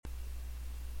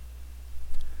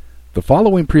The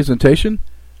following presentation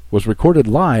was recorded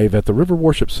live at the River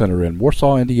Worship Center in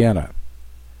Warsaw, Indiana.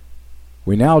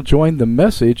 We now join the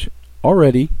message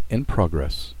already in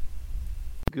progress.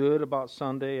 Good about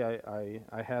Sunday.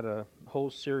 I had a whole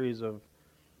series of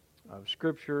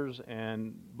scriptures,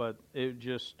 but it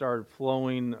just started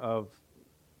flowing of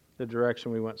the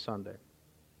direction we went Sunday.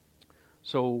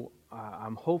 So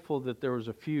I'm hopeful that there was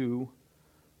a few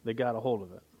that got a hold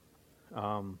of it.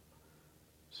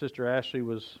 Sister Ashley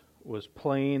was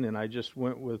playing, and I just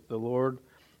went with the Lord,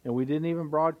 and we didn't even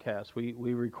broadcast. We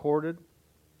recorded,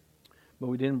 but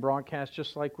we didn't broadcast,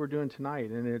 just like we're doing tonight.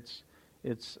 And it's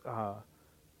a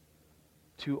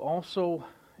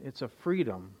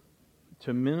freedom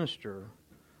to minister,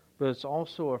 but it's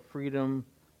also a freedom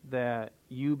that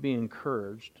you be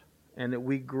encouraged and that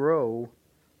we grow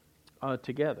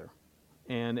together.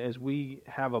 And as we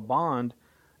have a bond,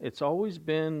 it's always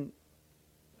been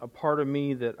a part of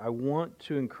me that I want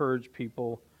to encourage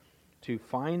people to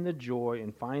find the joy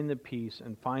and find the peace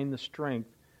and find the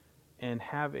strength and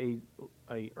have a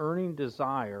earning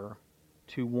desire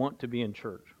to want to be in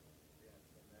church.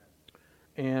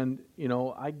 And,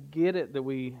 I get it that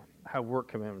we have work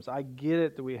commitments. I get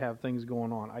it that we have things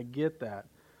going on. I get that.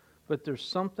 But there's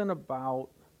something about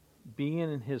being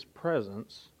in His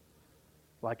presence,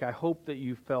 like I hope that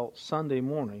you felt Sunday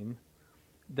morning,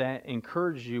 that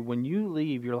encourages you. When you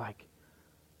leave, you're like,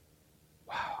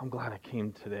 wow, I'm glad I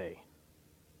came today.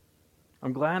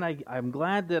 I'm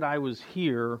glad that I was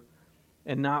here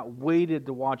and not waited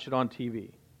to watch it on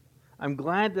TV. I'm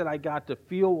glad that I got to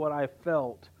feel what I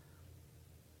felt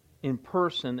in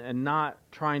person and not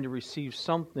trying to receive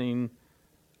something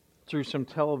through some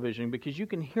television, because you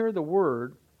can hear the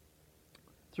Word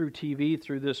through TV,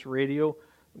 through this radio.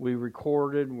 We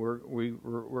recorded. We're going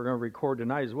to record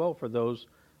tonight as well for those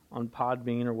on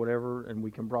Podbean or whatever, and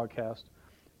we can broadcast.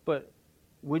 But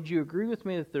would you agree with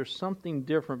me that there's something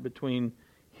different between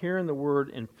hearing the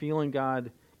Word and feeling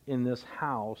God in this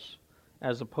house,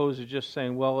 as opposed to just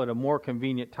saying, well, at a more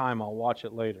convenient time, I'll watch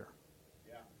it later?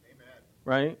 Yeah, amen.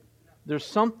 Right? There's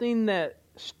something that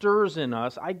stirs in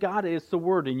us. I got it. It's the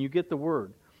Word, and you get the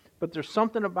Word. But there's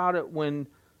something about it when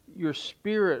your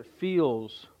spirit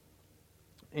feels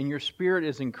and your spirit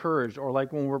is encouraged, or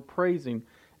like when we're praising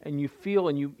and you feel,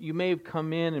 and you may have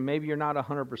come in and maybe you're not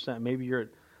 100%, maybe you're at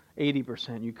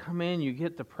 80%. You come in, you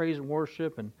get the praise and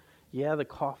worship, and yeah, the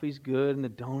coffee's good and the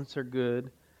donuts are good.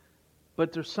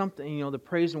 But there's something, the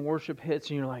praise and worship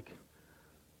hits and you're like,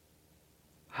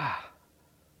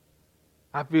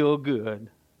 I feel good.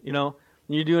 You're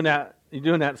doing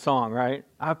that song, right?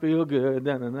 I feel good,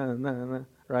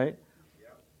 right?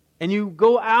 And you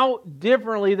go out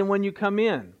differently than when you come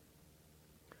in.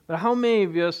 But how many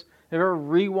of us have ever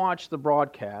rewatched the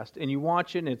broadcast and you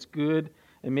watch it and it's good,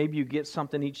 and maybe you get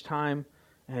something each time,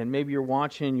 and maybe you're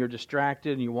watching, you're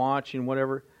distracted, and you watch and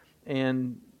whatever,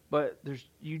 but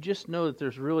you just know that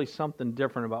there's really something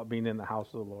different about being in the house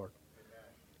of the Lord.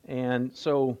 Amen. And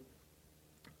so,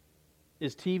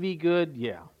 is TV good?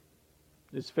 Yeah.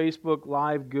 Is Facebook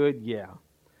Live good? Yeah.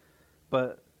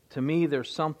 But to me, there's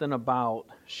something about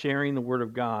sharing the Word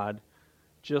of God,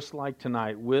 just like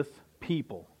tonight, with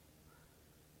people.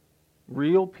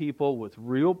 Real people with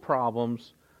real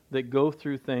problems that go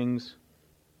through things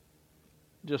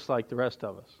just like the rest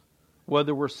of us.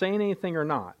 Whether we're saying anything or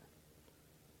not,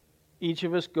 each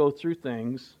of us go through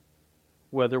things,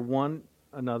 whether one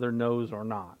another knows or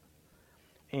not.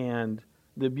 And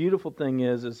the beautiful thing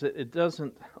is that it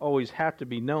doesn't always have to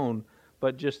be known,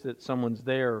 but just that someone's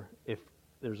there if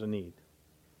there's a need,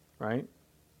 right?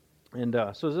 And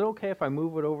so is it okay if I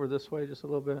move it over this way just a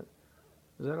little bit?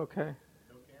 Is that okay?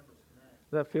 No cameras tonight.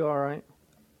 Does that feel all right?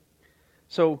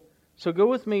 So go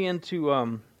with me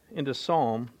into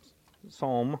Psalm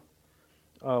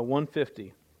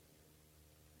 150.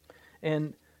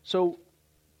 And so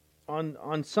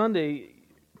on Sunday,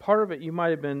 part of it you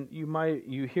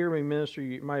hear me minister,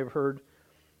 you might have heard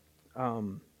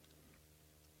part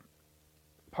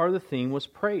of the theme was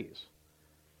praise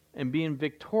and being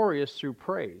victorious through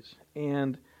praise.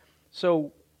 And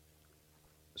so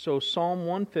Psalm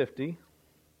 150,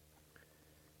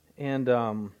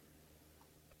 and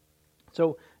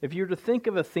so if you were to think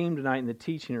of a theme tonight in the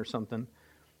teaching or something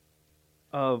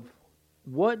of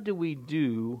what do we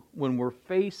do when we're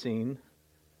facing,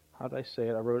 how did I say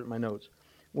it? I wrote it in my notes.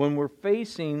 When we're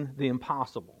facing the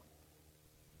impossible.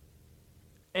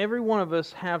 Every one of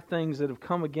us have things that have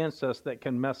come against us that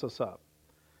can mess us up.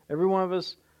 Every one of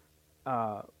us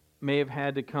may have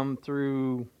had to come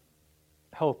through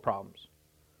health problems,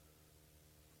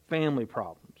 family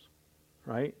problems,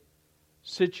 right?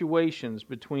 Situations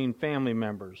between family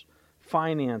members,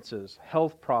 finances,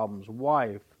 health problems,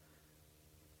 wife,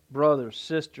 brothers,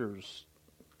 sisters,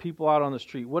 people out on the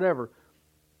street, whatever.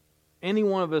 Any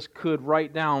one of us could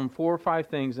write down 4 or 5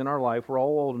 things in our life. We're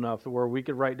all old enough to where we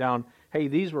could write down, hey,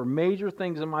 these were major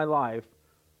things in my life.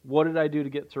 What did I do to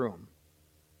get through them?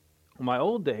 In my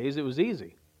old days, it was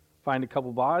easy. Find a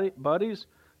couple buddies,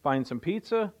 find some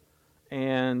pizza,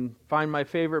 and find my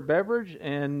favorite beverage,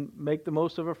 and make the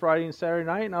most of a Friday and Saturday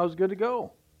night, and I was good to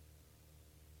go.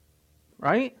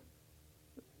 Right?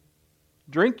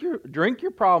 Drink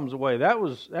your problems away. That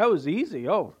was easy.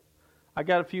 Oh, I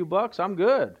got a few bucks, I'm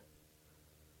good.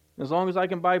 As long as I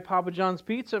can buy Papa John's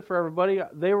pizza for everybody,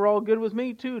 they were all good with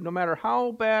me too. No matter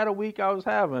how bad a week I was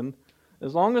having,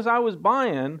 as long as I was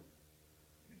buying,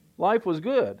 life was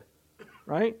good.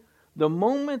 Right? The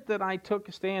moment that I took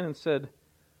a stand and said,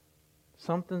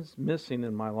 something's missing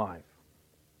in my life.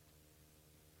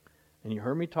 And you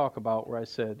heard me talk about where I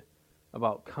said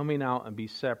about coming out and be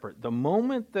separate. The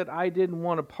moment that I didn't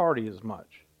want to party as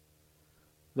much,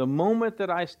 the moment that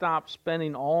I stopped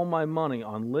spending all my money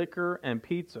on liquor and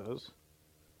pizzas,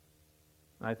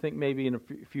 I think maybe a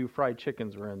few fried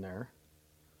chickens were in there,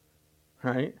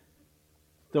 right?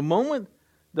 The moment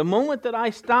that I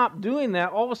stopped doing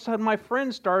that, all of a sudden my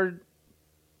friends started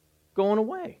going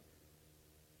away.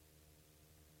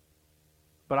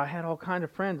 But I had all kinds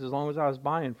of friends as long as I was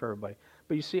buying for everybody.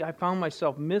 But you see, I found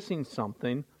myself missing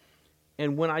something,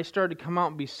 and when I started to come out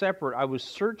and be separate, I was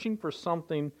searching for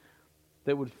something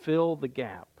that would fill the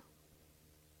gap.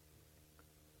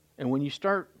 And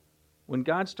when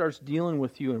God starts dealing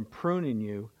with you and pruning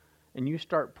you, and you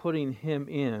start putting Him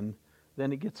in,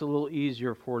 then it gets a little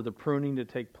easier for the pruning to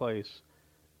take place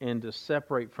and to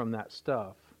separate from that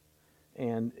stuff.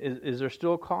 And is there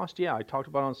still a cost? Yeah, I talked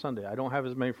about it on Sunday. I don't have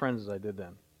as many friends as I did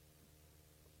then.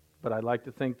 But I'd like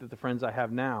to think that the friends I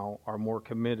have now are more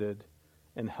committed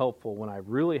and helpful when I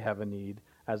really have a need,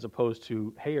 as opposed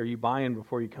to, hey, are you buying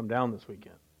before you come down this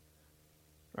weekend?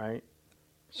 Right?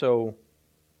 So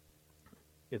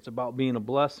it's about being a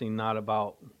blessing, not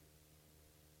about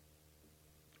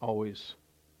always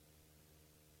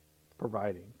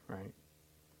providing, right?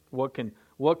 What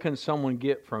can someone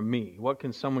get from me? What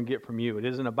can someone get from you? It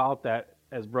isn't about that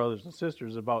as brothers and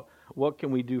sisters. It's about what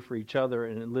can we do for each other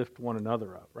and lift one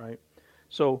another up, right?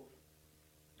 So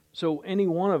any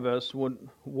one of us,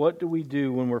 what do we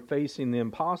do when we're facing the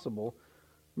impossible?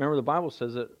 Remember, the Bible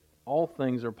says that all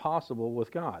things are possible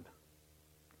with God.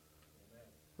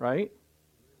 Right?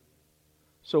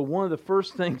 So one of the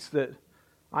first things that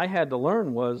I had to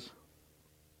learn was,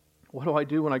 what do I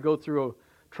do when I go through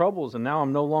troubles and now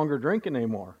I'm no longer drinking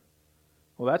anymore?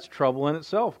 Well, that's trouble in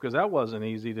itself, because that wasn't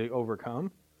easy to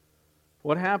overcome.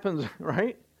 What happens,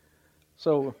 right?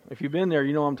 So if you've been there,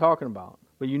 you know what I'm talking about.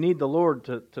 But you need the Lord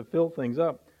to fill things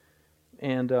up.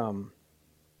 And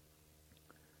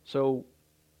so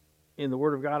in the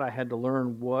Word of God, I had to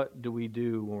learn, what do we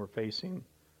do when we're facing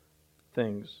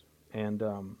things. And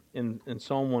in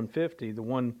Psalm 150,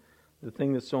 the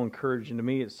thing that's so encouraging to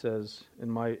me, it says in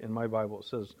my Bible, it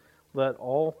says, "Let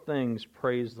all things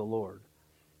praise the Lord."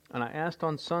 And I asked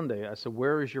on Sunday, I said,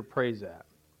 where is your praise at?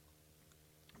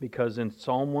 Because in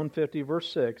Psalm 150,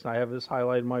 verse 6, I have this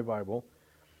highlighted in my Bible,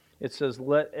 it says,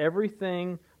 "Let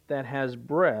everything that has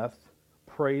breath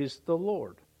praise the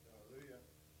Lord."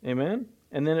 Hallelujah. Amen?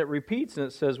 And then it repeats, and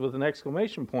it says with an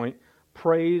exclamation point,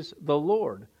 "Praise the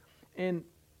Lord." And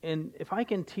if I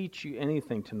can teach you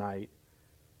anything tonight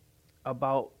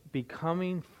about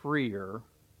becoming freer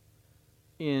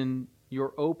in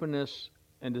your openness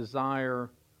and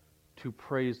desire to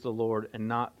praise the Lord and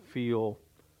not feel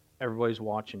everybody's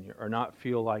watching you, or not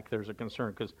feel like there's a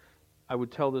concern. Because I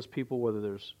would tell this people, whether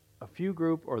there's a few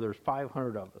group or there's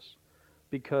 500 of us.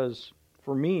 Because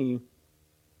for me,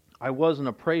 I wasn't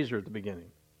a praiser at the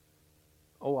beginning.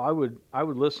 Oh, I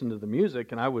would listen to the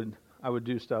music and I would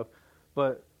do stuff.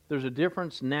 But there's a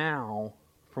difference now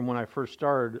from when I first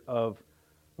started, of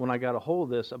when I got a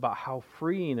hold of this, about how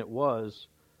freeing it was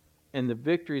and the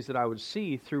victories that I would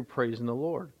see through praising the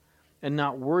Lord, and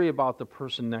not worry about the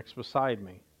person next beside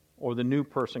me or the new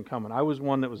person coming. I was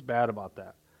one that was bad about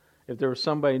that. If there was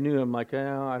somebody new, I'm like,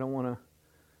 I don't want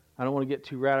to get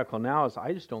too radical. Now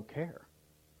I just don't care.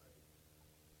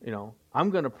 You know, I'm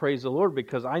going to praise the Lord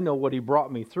because I know what He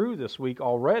brought me through this week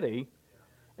already,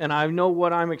 and I know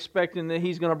what I'm expecting that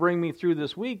He's going to bring me through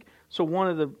this week. So one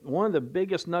of the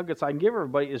biggest nuggets I can give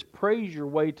everybody is praise your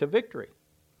way to victory.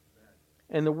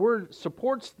 And the Word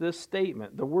supports this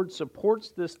statement. The Word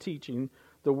supports this teaching.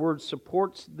 The Word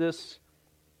supports this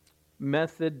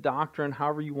method, doctrine,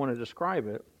 however you want to describe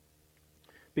it.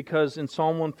 Because in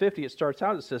Psalm 150, it starts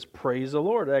out, it says, "Praise the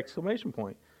Lord!" exclamation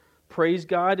point. praise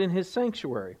God in His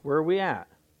sanctuary. Where are we at?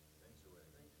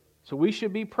 So we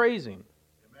should be praising.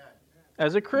 Amen.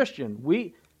 As a Christian,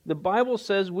 the Bible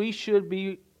says we should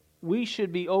be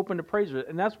open to praise.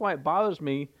 And that's why it bothers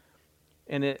me.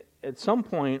 And at some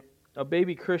point, a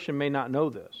baby Christian may not know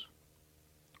this.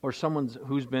 Or someone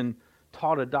who's been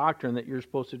taught a doctrine that you're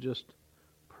supposed to just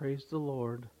praise the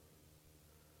Lord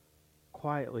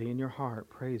quietly in your heart.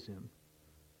 Praise Him.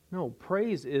 No,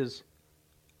 praise is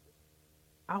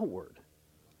outward.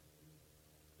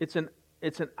 It's an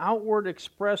outward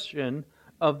expression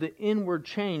of the inward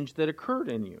change that occurred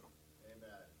in you.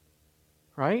 Amen.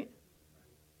 Right?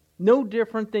 No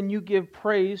different than you give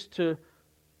praise to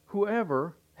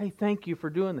whoever. Hey, thank you for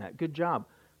doing that. Good job.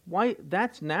 Why?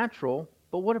 That's natural,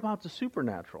 but what about the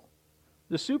supernatural?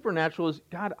 The supernatural is,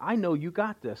 God, I know you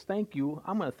got this. Thank you.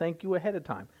 I'm going to thank you ahead of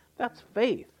time. That's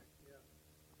faith.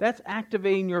 That's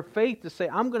activating your faith to say,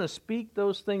 I'm going to speak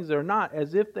those things that are not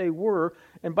as if they were.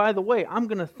 And by the way, I'm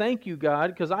going to thank you,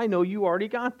 God, because I know you already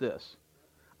got this.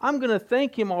 I'm going to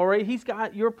thank Him already. He's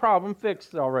got your problem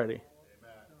fixed already.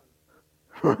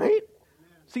 Amen. Right?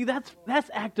 See, that's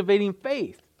activating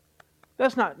faith.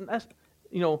 That's,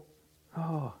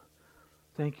 oh,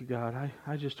 thank you, God.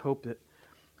 I just hope that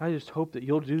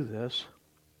you'll do this.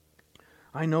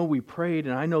 I know we prayed,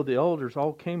 and I know the elders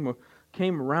all came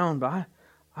around, but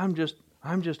I'm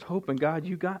just hoping, God,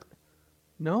 you got.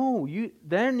 No,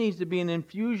 there needs to be an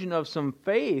infusion of some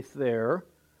faith there.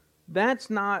 That's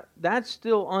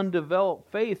still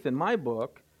undeveloped faith in my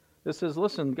book. That says,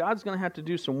 listen, God's going to have to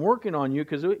do some working on you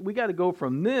because we got to go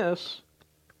from this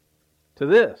to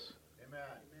this.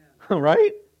 Amen.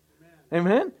 Right?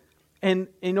 Amen. And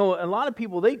a lot of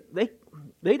people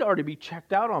they'd already be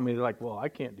checked out on me. They're like, well, I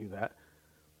can't do that.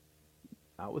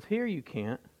 Not with here, you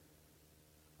can't.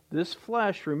 This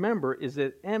flesh, remember, is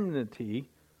at enmity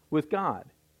with God.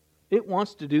 It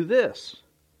wants to do this.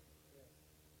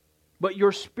 But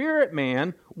your spirit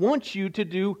man wants you to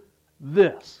do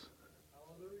this.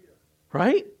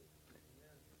 Right?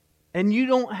 And you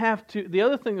don't have to. The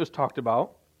other thing that was talked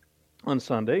about on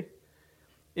Sunday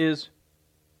is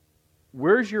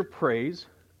where's your praise?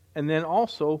 And then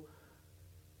also,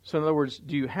 so in other words,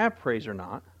 do you have praise or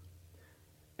not?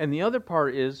 And the other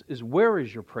part is where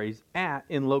is your praise at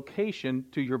in location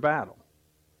to your battle?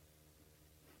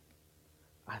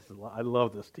 I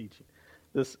love this teaching.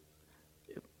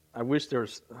 I wish there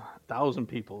was 1,000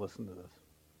 people listening to this.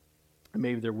 And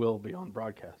maybe there will be on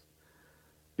broadcast.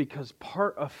 Because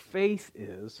part of faith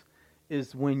is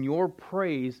when your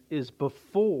praise is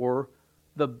before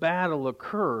the battle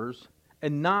occurs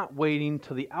and not waiting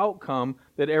to the outcome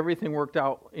that everything worked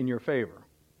out in your favor.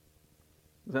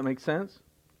 Does that make sense?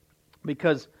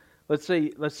 Because let's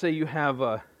say you have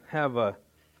a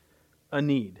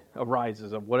need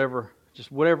arises of whatever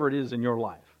it is in your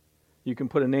life. You can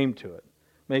put a name to it.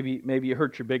 Maybe you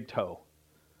hurt your big toe.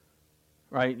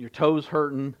 Right? Your toe's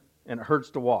hurting and it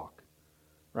hurts to walk.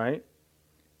 Right?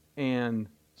 And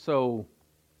so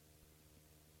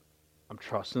I'm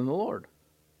trusting the Lord.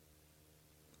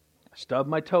 I stubbed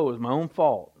my toe. It was my own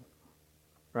fault.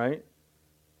 Right?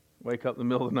 Wake up in the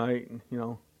middle of the night and,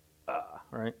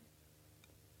 right?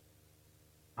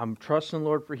 I'm trusting the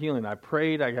Lord for healing. I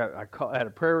prayed. I had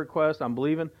a prayer request. I'm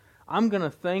believing. I'm going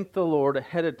to thank the Lord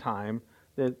ahead of time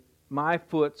that my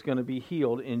foot's going to be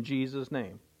healed in Jesus'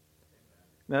 name.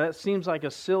 Now that seems like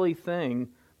a silly thing,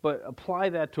 but apply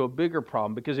that to a bigger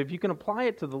problem. Because if you can apply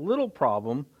it to the little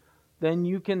problem, then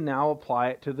you can now apply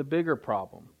it to the bigger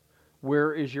problem.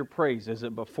 Where is your praise? Is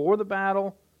it before the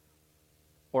battle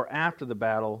or after the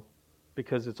battle?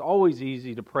 Because it's always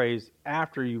easy to praise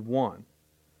after you've won.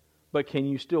 But can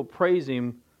you still praise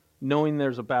Him knowing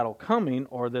there's a battle coming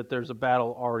or that there's a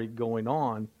battle already going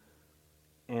on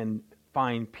and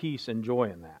find peace and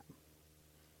joy in that?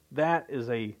 That is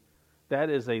a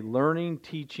learning,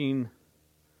 teaching,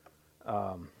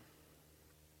 that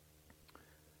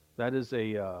is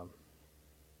a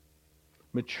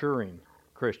maturing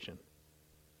Christian.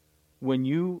 When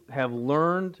you have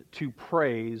learned to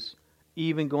praise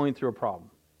even going through a problem.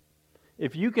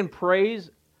 If you can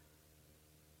praise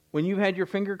when you've had your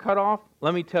finger cut off,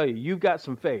 let me tell you, you've got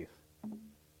some faith.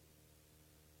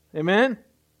 Amen?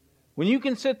 When you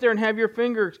can sit there and have your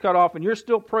fingers cut off and you're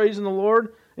still praising the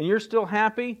Lord and you're still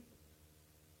happy,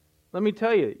 let me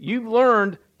tell you, you've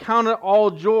learned count it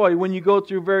all joy when you go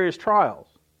through various trials.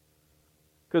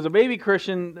 Because a baby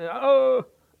Christian,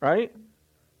 right?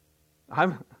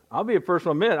 I'll be the first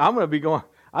one to admit, I'm going to be going,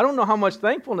 I don't know how much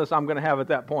thankfulness I'm going to have at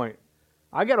that point.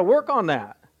 I got to work on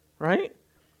that, right?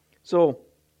 So,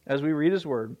 as we read His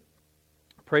Word,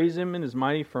 praise Him in His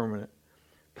mighty firmament.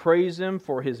 Praise Him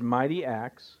for His mighty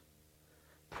acts.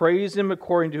 Praise Him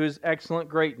according to His excellent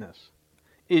greatness.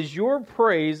 Is your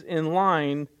praise in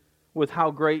line with how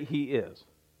great He is?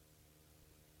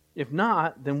 If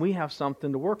not, then we have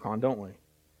something to work on, don't we?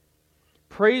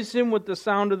 Praise Him with the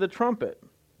sound of the trumpet.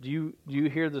 Do you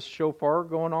hear the shofar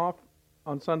going off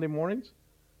on Sunday mornings?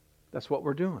 That's what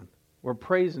we're doing. We're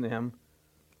praising Him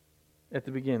at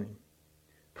the beginning.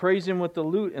 Praise Him with the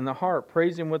lute and the harp.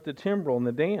 Praise Him with the timbrel and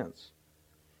the dance.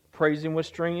 Praise Him with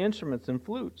string instruments and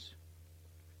flutes.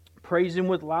 Praise Him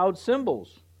with loud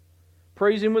cymbals.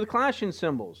 Praise Him with clashing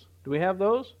cymbals. Do we have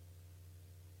those?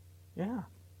 Yeah.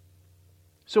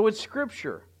 So it's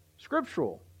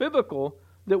scriptural, biblical,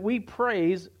 that we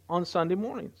praise on Sunday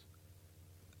mornings.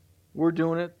 We're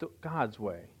doing it God's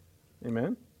way.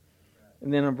 Amen?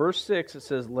 And then in verse 6 it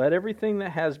says, let everything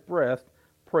that has breath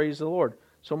praise the Lord.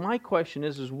 So my question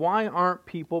is why aren't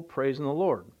people praising the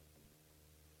Lord?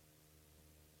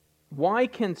 Why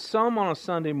can some on a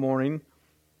Sunday morning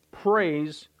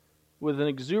praise with an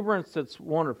exuberance that's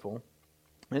wonderful,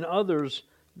 and others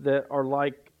that are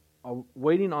like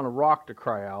waiting on a rock to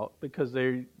cry out because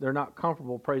they're not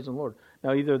comfortable praising the Lord?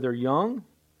 Now either they're young,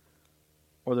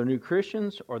 or they're new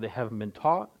Christians, or they haven't been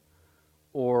taught,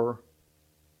 or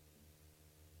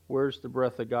where's the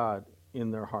breath of God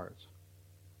in their hearts?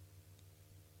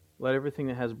 Let everything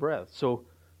that has breath. So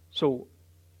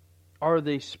are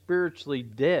they spiritually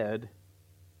dead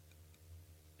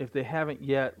if they haven't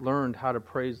yet learned how to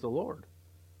praise the Lord?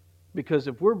 Because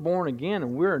if we're born again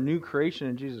and we're a new creation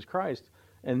in Jesus Christ,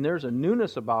 and there's a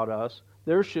newness about us,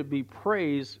 there should be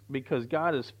praise because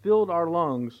God has filled our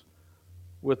lungs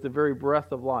with the very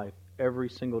breath of life every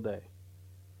single day.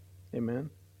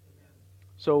 Amen?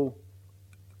 So,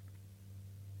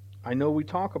 I know we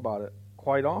talk about it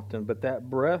quite often, but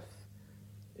that breath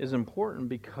is important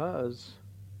because,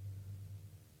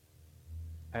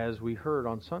 as we heard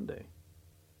on Sunday,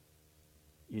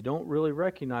 you don't really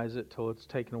recognize it till it's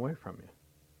taken away from you.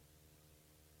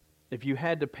 If you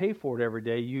had to pay for it every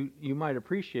day, you might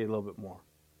appreciate it a little bit more.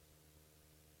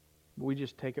 But we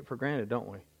just take it for granted, don't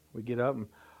we? We get up and,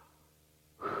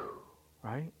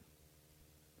 right?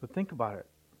 But think about it.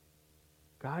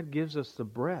 God gives us the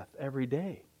breath every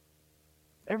day.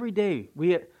 Every day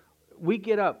we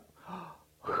get up.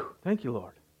 Thank you,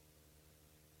 Lord.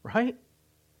 Right?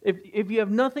 If you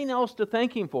have nothing else to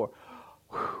thank Him for,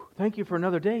 thank you for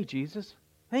another day, Jesus.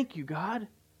 Thank you, God.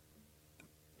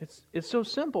 It's so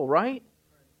simple, right?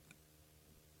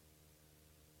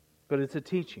 But it's a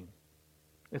teaching.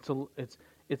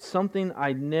 It's something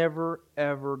I never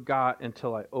ever got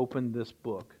until I opened this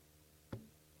book.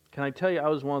 Can I tell you, I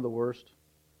was one of the worst.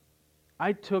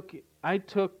 I took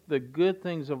the good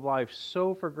things of life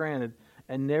so for granted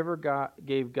and never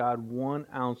gave God 1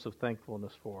 ounce of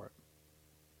thankfulness for it.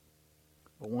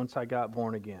 But once I got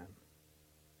born again,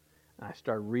 and I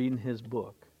started reading His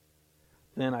book,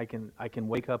 then I can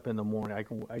wake up in the morning. I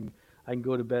can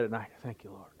go to bed at night. Thank you,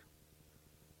 Lord.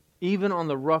 Even on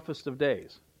the roughest of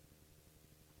days,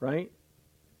 right?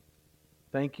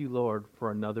 Thank you, Lord,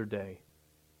 for another day.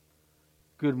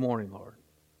 Good morning, Lord.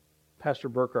 Pastor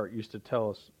Burkhart used to tell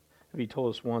us, if he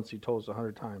told us once, he told us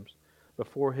 100 times,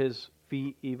 before his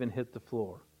feet even hit the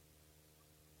floor.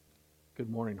 Good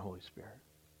morning, Holy Spirit.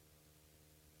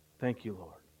 Thank you,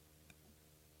 Lord.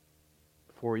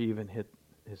 Before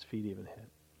his feet even hit.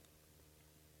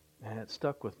 And it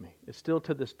stuck with me. It's still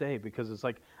to this day, because it's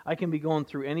like I can be going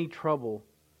through any trouble,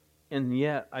 and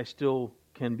yet I still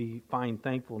can find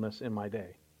thankfulness in my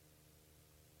day.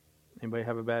 Anybody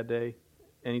have a bad day?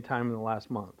 Anytime in the last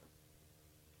month.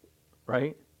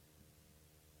 Right?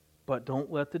 But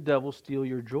don't let the devil steal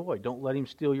your joy. Don't let him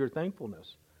steal your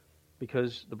thankfulness.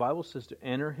 Because the Bible says to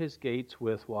enter His gates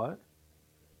with what?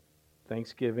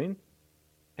 Thanksgiving.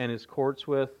 And His courts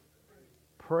with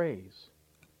praise.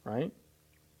 Right?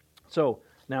 So,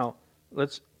 now,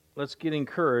 let's get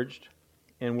encouraged.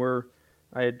 And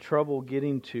I had trouble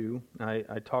getting to,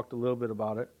 I talked a little bit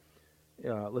about it.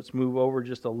 Let's move over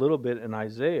just a little bit in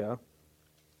Isaiah,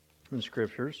 in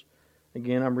Scriptures.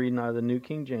 Again, I'm reading out of the New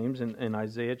King James in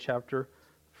Isaiah chapter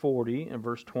 40 and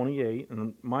verse 28. And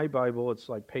in my Bible, it's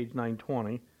like page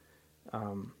 920.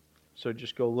 So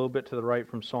just go a little bit to the right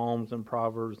from Psalms and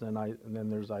Proverbs, and then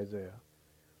there's Isaiah.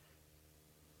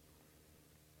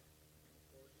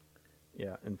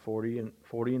 Yeah, in 40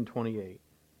 and 28.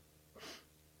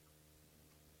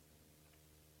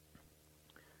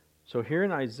 So here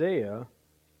in Isaiah,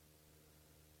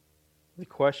 the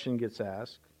question gets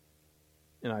asked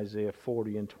in Isaiah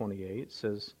 40 and 28. It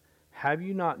says, have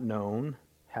you not known,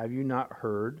 have you not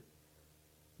heard,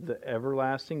 the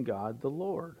everlasting God, the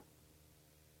Lord,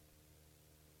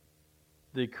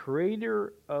 the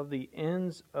creator of the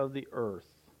ends of the earth,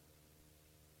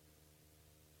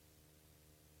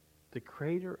 The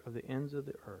creator of the ends of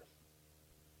the earth.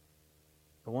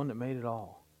 The one that made it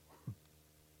all.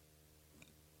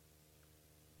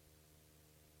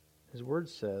 His word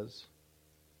says,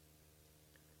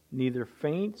 neither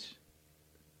faints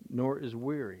nor is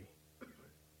weary.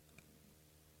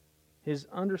 His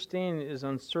understanding is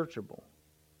unsearchable.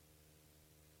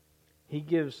 He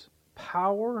gives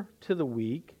power to the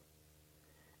weak,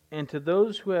 and to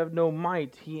those who have no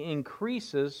might, he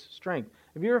increases strength.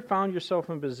 Have you ever found yourself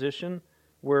in a position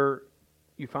where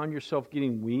you found yourself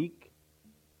getting weak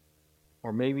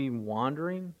or maybe even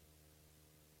wandering?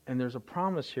 And there's a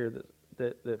promise here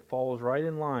that falls right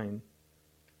in line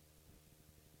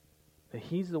that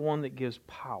he's the one that gives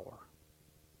power.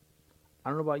 I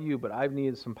don't know about you, but I've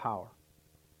needed some power.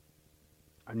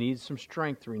 I need some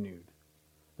strength renewed.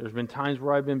 There's been times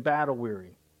where I've been battle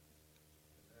weary.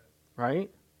 Right?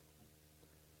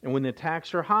 And when the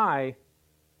attacks are high,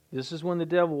 this is when the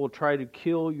devil will try to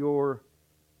kill your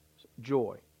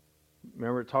joy.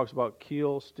 Remember it talks about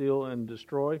kill, steal, and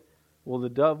destroy? Well, the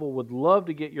devil would love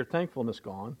to get your thankfulness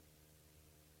gone.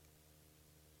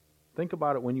 Think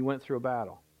about it when you went through a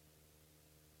battle.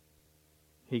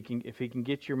 If he can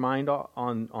get your mind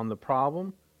on the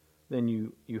problem, then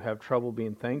you have trouble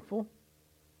being thankful.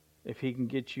 If he can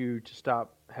get you to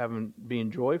stop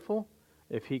being joyful,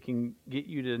 if he can get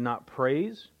you to not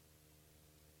praise,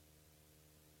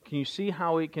 can you see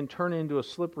how it can turn into a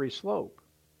slippery slope?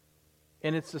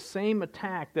 And it's the same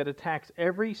attack that attacks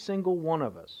every single one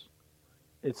of us.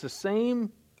 It's the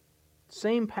same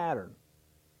pattern.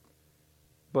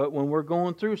 But when we're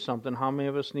going through something, how many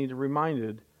of us need to be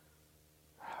reminded,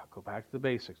 go back to the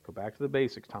basics, go back to the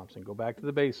basics, Thompson, go back to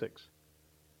the basics.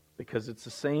 Because it's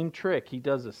the same trick. He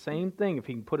does the same thing. If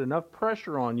he can put enough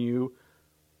pressure on you,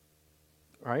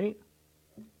 right?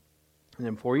 And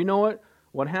then before you know it,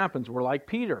 what happens? We're like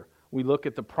Peter. We look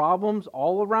at the problems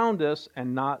all around us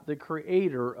and not the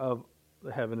creator of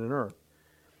the heaven and earth.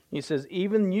 He says,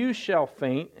 even you shall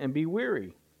faint and be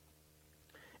weary,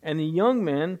 and the young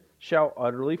men shall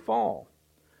utterly fall.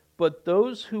 But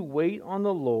those who wait on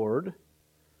the Lord,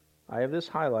 I have this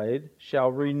highlighted,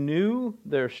 shall renew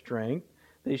their strength.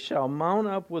 They shall mount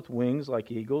up with wings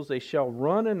like eagles. They shall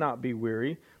run and not be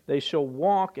weary. They shall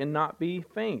walk and not be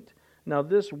faint. Now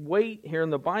this wait here in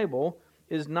the Bible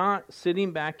is not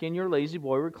sitting back in your lazy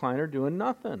boy recliner doing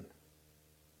nothing.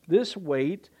 This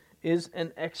wait is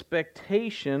an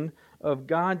expectation of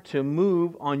God to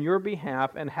move on your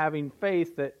behalf and having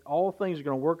faith that all things are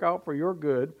going to work out for your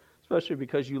good, especially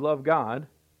because you love God,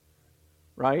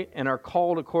 right? And are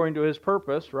called according to His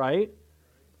purpose, right?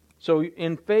 So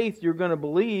in faith, you're going to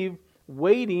believe,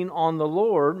 waiting on the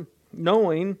Lord,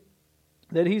 knowing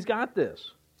that He's got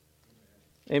this.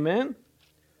 Amen?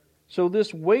 So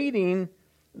this waiting,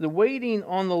 the waiting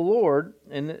on the Lord,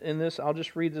 and this, I'll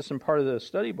just read this in part of the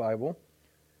study Bible.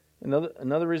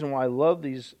 Another reason why I love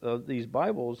these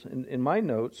Bibles, in my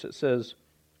notes, it says,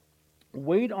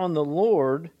 wait on the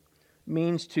Lord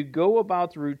means to go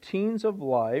about the routines of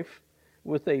life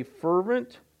with a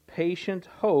fervent, patient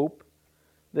hope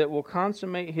that will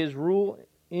consummate His rule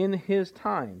in His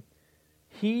time.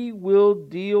 He will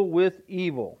deal with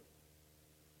evil.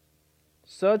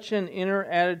 Such an inner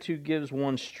attitude gives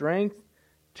one strength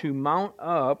to mount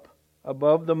up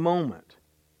above the moment.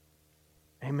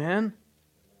 Amen?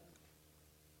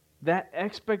 That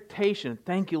expectation,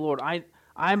 thank you, Lord.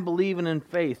 I'm believing in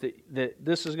faith that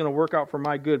this is going to work out for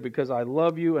my good because I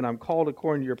love you and I'm called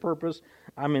according to your purpose.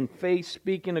 I'm in faith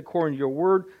speaking according to your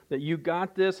word that you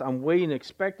got this. I'm waiting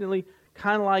expectantly,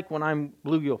 kind of like when I'm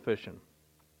bluegill fishing.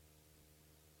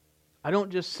 I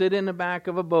don't just sit in the back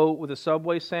of a boat with a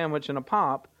Subway sandwich and a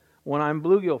pop when I'm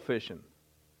bluegill fishing.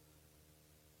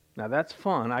 Now that's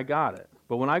fun, I got it.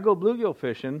 But when I go bluegill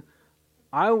fishing,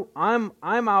 I'm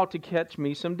out to catch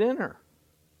me some dinner.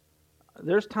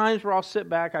 There's times where I'll sit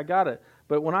back, I got it.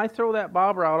 But when I throw that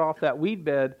bobber out off that weed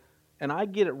bed and I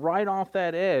get it right off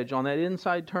that edge on that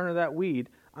inside turn of that weed,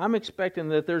 I'm expecting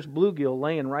that there's bluegill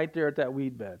laying right there at that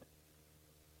weed bed.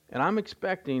 And I'm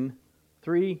expecting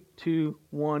 3, 2,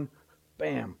 1,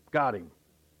 bam, got him.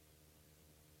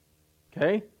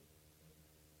 Okay?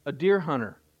 A deer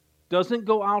hunter doesn't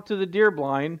go out to the deer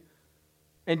blind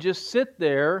and just sit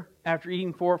there after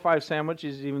eating 4 or 5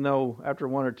 sandwiches, even though after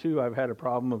 1 or 2 I've had a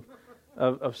problem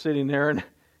of sitting there and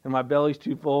my belly's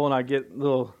too full and I get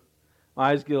my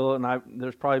eyes get a little, and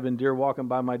there's probably been deer walking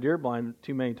by my deer blind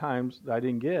too many times that I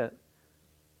didn't get.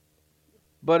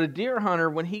 But a deer hunter,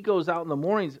 when he goes out in the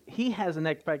mornings, he has an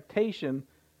expectation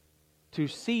to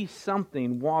see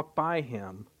something walk by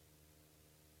him.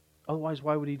 Otherwise,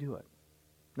 why would he do it?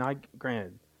 Now,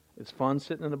 granted, it's fun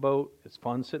sitting in a boat. It's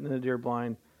fun sitting in a deer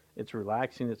blind. it's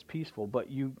relaxing, it's peaceful, but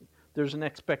there's an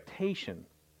expectation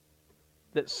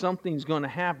that something's going to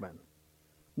happen.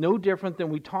 No different than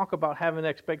we talk about having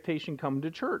expectation come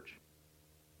to church.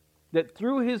 That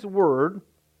through His Word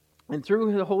and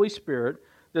through the Holy Spirit,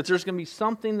 that there's going to be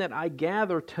something that I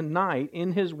gather tonight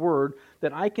in His Word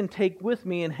that I can take with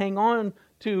me and hang on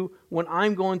to when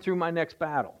I'm going through my next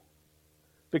battle.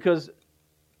 Because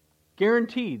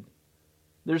guaranteed,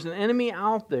 there's an enemy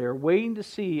out there waiting to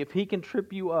see if he can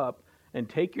trip you up and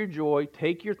take your joy,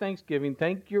 take your thanksgiving,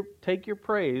 take your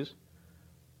praise,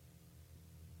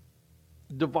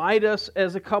 divide us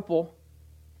as a couple.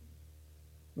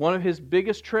 One of his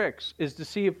biggest tricks is to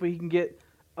see if he can get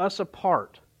us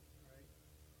apart.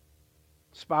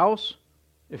 Spouse,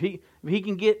 if he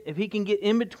can get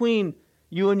in between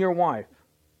you and your wife,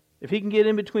 if he can get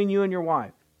in between you and your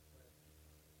wife,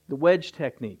 the wedge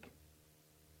technique,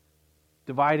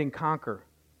 divide and conquer.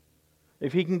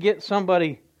 If he can get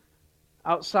somebody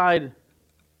outside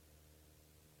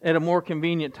at a more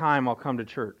convenient time, I'll come to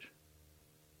church,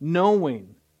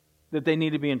 knowing that they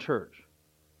need to be in church.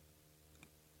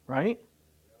 Right?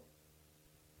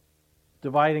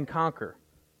 Divide and conquer.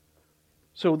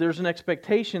 So there's an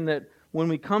expectation that when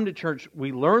we come to church,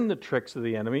 we learn the tricks of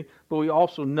the enemy, but we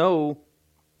also know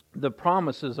the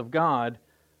promises of God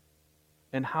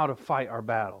and how to fight our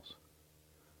battles.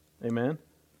 Amen?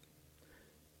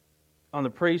 On the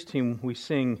praise team, we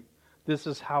sing, "This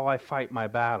is how I fight my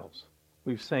battles."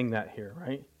 We've sang that here,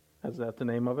 right? Is that the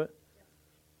name of it?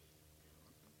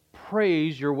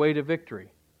 Praise your way to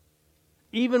victory.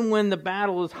 Even when the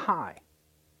battle is high,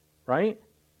 right?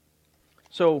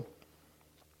 So,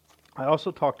 I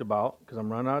also talked about, because I'm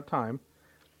running out of time,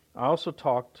 I also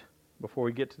talked, before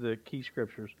we get to the key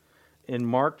scriptures, in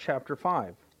Mark chapter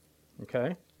 5,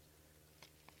 okay?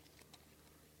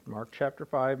 Mark chapter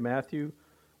 5, Matthew,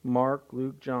 Mark,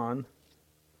 Luke, John.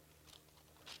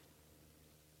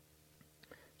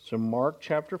 So Mark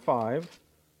chapter 5.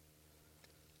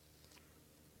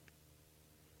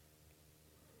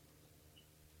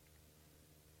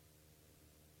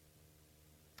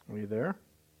 Are you there?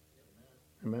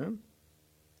 Amen.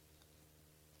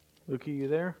 Luke, are you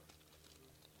there?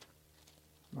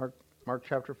 Mark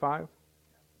chapter 5.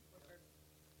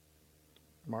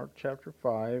 Mark chapter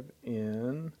 5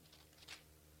 in...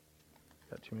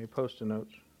 Got too many post-it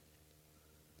notes.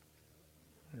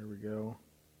 There we go.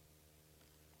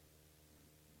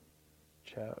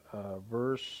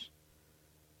 Verse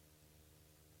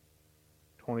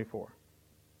 24.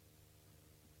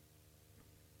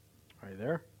 Are you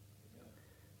there?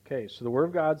 Okay, so the Word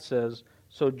of God says,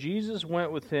 "So Jesus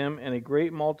went with him, and a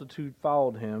great multitude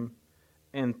followed him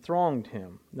and thronged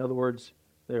him." In other words,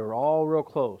 they were all real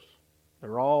close. They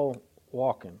were all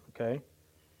walking, okay?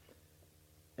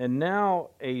 "And now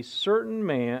a certain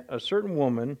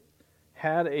woman,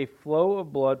 had a flow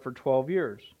of blood for 12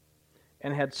 years,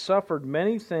 and had suffered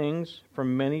many things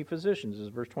from many physicians." This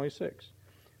is verse 26.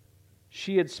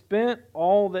 "She had spent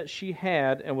all that she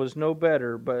had and was no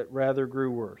better, but rather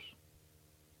grew worse."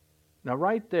 Now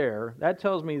right there, that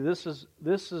tells me this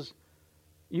is,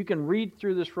 you can read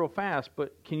through this real fast,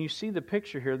 but can you see the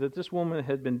picture here that this woman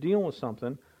had been dealing with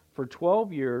something for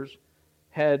 12 years,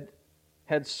 had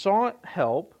sought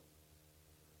help,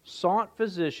 sought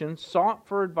physicians, sought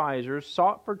for advisors,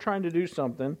 sought for trying to do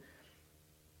something,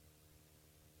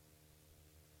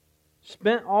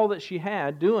 spent all that she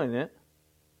had doing it,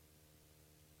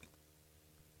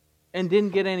 and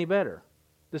didn't get any better.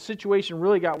 The situation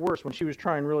really got worse when she was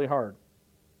trying really hard.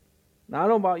 Now, I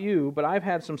don't know about you, but I've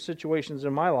had some situations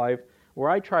in my life where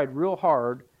I tried real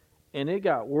hard, and it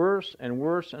got worse and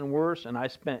worse and worse, and I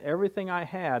spent everything I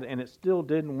had, and it still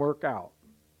didn't work out.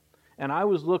 And I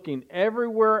was looking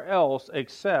everywhere else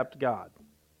except God.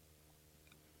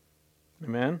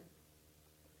 Amen?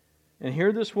 And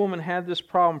here this woman had this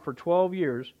problem for 12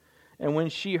 years, and when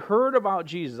she heard about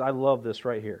Jesus, I love this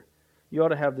right here. You ought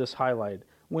to have this highlighted.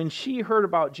 When she heard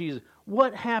about Jesus,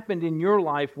 what happened in your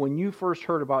life when you first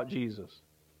heard about Jesus?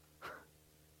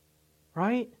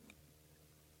 Right?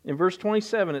 In verse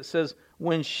 27, it says,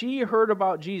 when she heard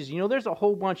about Jesus, you know, there's a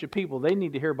whole bunch of people, they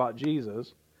need to hear about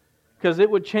Jesus because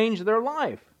it would change their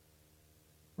life.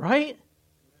 Right?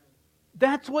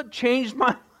 That's what changed my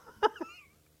life.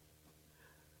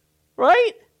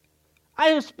 Right?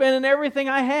 I was spending everything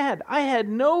I had. I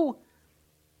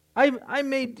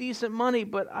made decent money,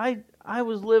 but I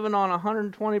was living on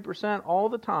 120% all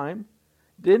the time.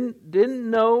 Didn't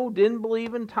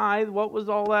believe in tithe. What was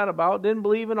all that about? Didn't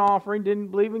believe in offering. Didn't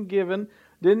believe in giving.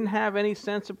 Didn't have any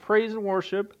sense of praise and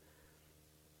worship.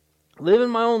 Living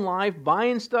my own life,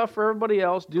 buying stuff for everybody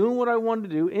else, doing what I wanted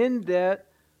to do, in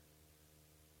debt,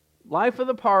 life of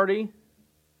the party,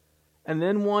 and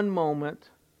then one moment,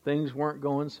 things weren't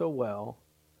going so well,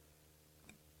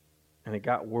 and it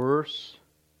got worse,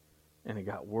 and it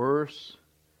got worse,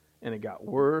 and it got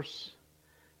worse,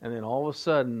 and then all of a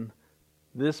sudden,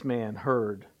 this man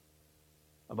heard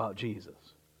about Jesus.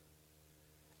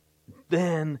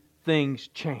 Then things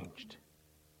changed.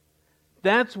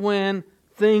 That's when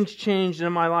things changed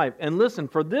in my life. And listen,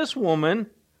 for this woman,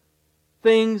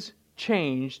 things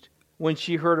changed when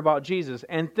she heard about Jesus.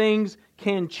 And things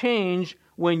can change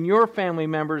when your family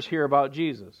members hear about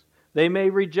Jesus. They may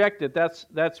reject it,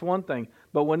 that's one thing.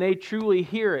 But when they truly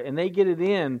hear it and they get it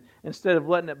in, instead of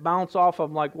letting it bounce off of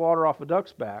them like water off a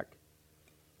duck's back,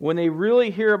 when they really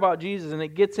hear about Jesus and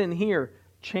it gets in here,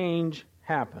 change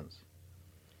happens.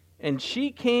 And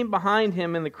she came behind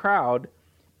him in the crowd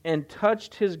and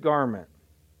touched his garment.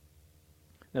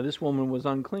 Now this woman was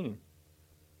unclean.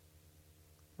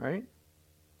 Right?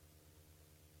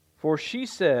 For she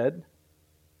said,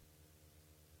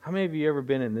 how many of you ever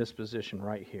been in this position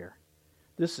right here?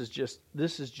 This is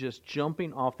just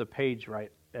jumping off the page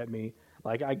right at me.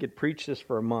 Like I could preach this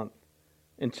for a month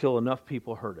until enough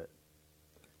people heard it.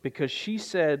 Because she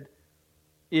said,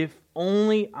 if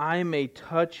only I may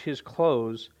touch his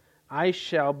clothes, I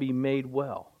shall be made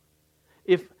well.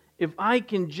 If I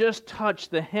can just touch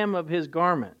the hem of his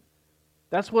garment.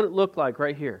 That's what it looked like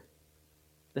right here.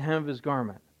 The hem of his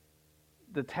garment.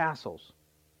 The tassels.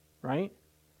 Right?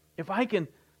 If I can...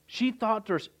 She thought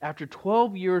to herself, after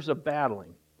 12 years of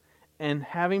battling and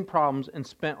having problems and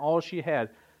spent all she had,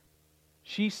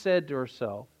 she said to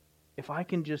herself, if I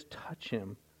can just touch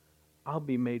him, I'll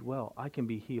be made well. I can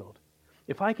be healed.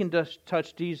 If I can just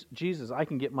touch Jesus, I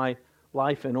can get my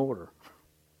life in order.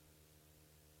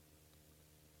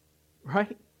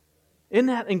 Right? Isn't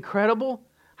that incredible?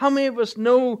 How many of us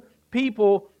know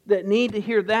people that need to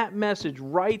hear that message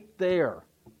right there?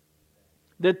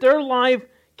 That their life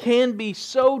can be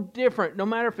so different, no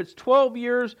matter if it's 12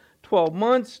 years, 12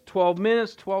 months, 12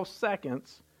 minutes, 12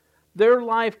 seconds, their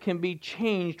life can be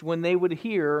changed when they would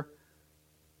hear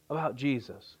about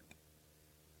Jesus.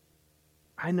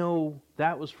 I know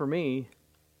that was for me.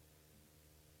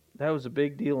 That was a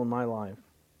big deal in my life.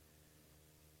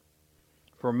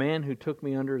 For a man who took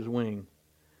me under his wing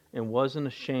and wasn't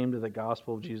ashamed of the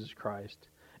gospel of Jesus Christ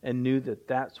and knew that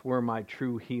that's where my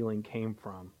true healing came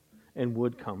from and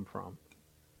would come from.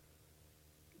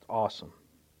 It's awesome.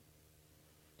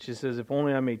 She says, if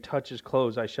only I may touch his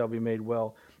clothes, I shall be made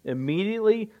well.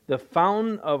 Immediately, the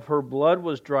fountain of her blood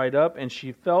was dried up, and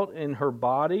she felt in her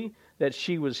body that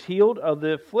she was healed of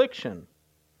the affliction.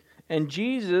 And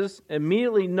Jesus,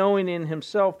 immediately knowing in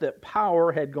himself that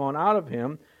power had gone out of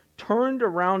him, turned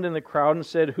around in the crowd and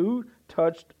said, who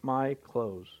touched my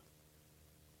clothes?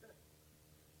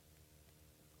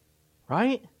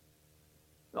 Right?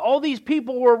 All these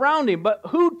people were around him, but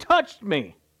who touched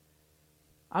me?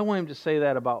 I want him to say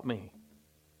that about me.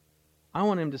 I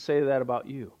want him to say that about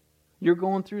you. You're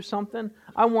going through something?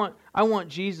 I want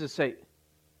Jesus to say,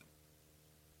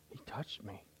 he touched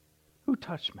me. Who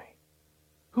touched me?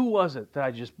 Who was it that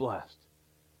I just blessed?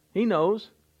 He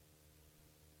knows.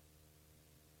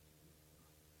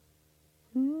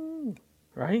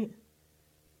 Right?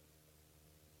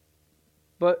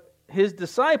 But his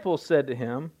disciples said to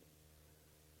him,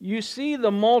 you see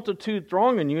the multitude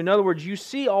thronging you. In other words, you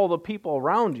see all the people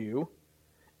around you,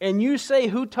 and you say,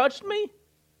 who touched me?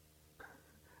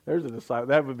 There's a disciple.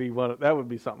 That would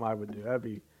be something I would do. That'd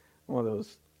be one of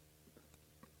those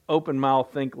open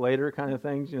mouth, think later kind of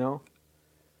things, you know.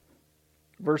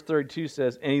 Verse 32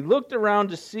 says, and he looked around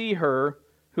to see her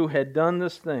who had done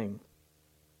this thing.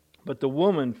 But the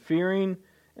woman, fearing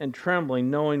and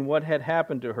trembling, knowing what had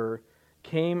happened to her,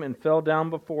 came and fell down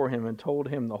before him and told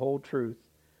him the whole truth.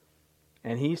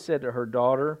 And he said to her,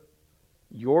 daughter,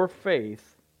 your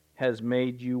faith has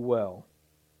made you well.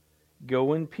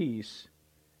 Go in peace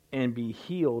and be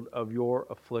healed of your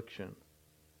affliction.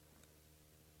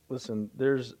 Listen,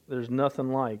 there's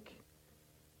nothing like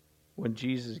when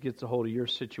Jesus gets a hold of your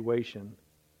situation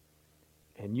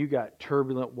and you got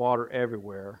turbulent water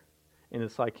everywhere, and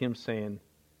it's like him saying,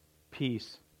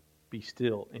 peace, be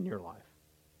still in your life.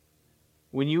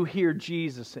 When you hear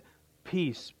Jesus say,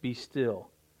 peace, be still.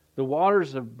 The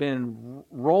waters have been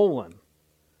rolling.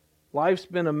 Life's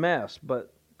been a mess,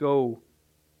 but go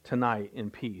tonight in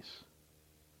peace.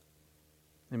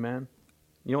 Amen?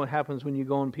 You know what happens when you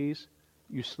go in peace?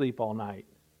 You sleep all night.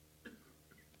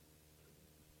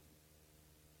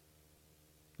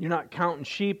 You're not counting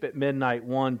sheep at midnight,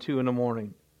 1, 2 in the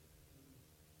morning.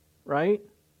 Right?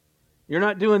 You're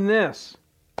not doing this.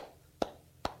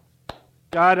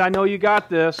 God, I know you got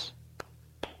this.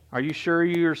 Are you sure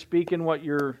you're speaking what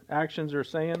your actions are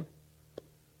saying?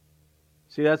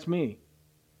 See, that's me.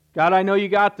 God, I know you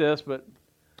got this, but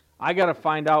I got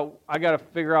to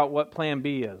figure out what plan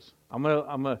B is. I'm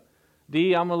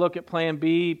gonna look at plan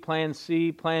B, plan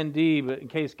C, plan D, but in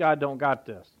case God don't got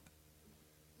this.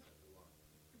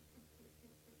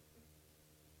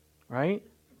 Right?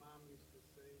 Mom used to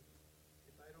say,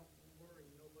 if I don't worry,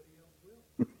 nobody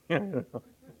else will.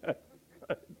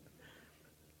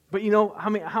 But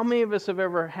how many of us have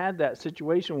ever had that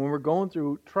situation when we're going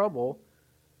through trouble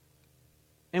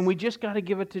and we just got to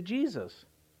give it to Jesus?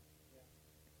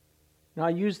 Now, I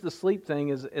use the sleep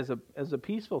thing as a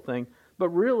peaceful thing, but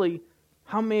really,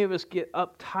 how many of us get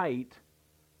uptight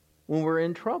when we're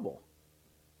in trouble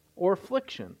or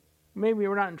affliction? Maybe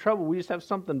we're not in trouble, we just have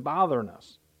something bothering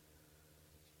us.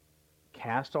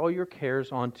 Cast all your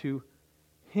cares onto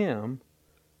Him,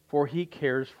 for He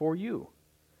cares for you.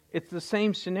 It's the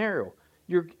same scenario.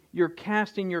 You're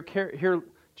casting your care here,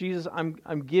 Jesus.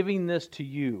 I'm giving this to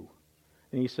you,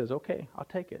 and He says, "Okay, I'll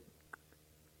take it."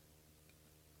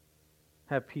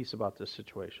 Have peace about this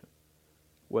situation,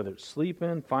 whether it's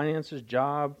sleeping, finances,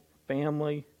 job,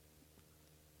 family.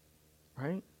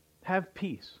 Right? Have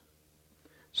peace.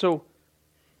 So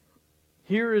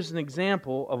here is an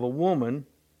example of a woman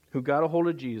who got a hold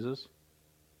of Jesus,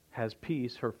 has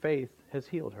peace. Her faith has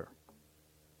healed her.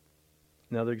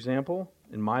 Another example,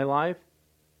 in my life,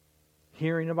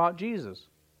 hearing about Jesus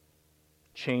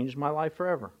changed my life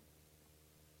forever.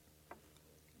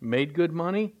 Made good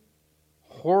money,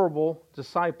 horrible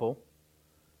disciple.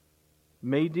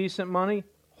 Made decent money,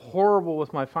 horrible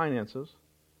with my finances.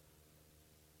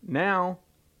 Now,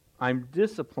 I'm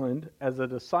disciplined as a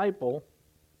disciple.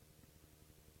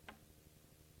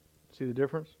 See the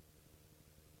difference?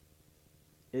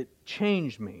 It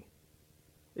changed me.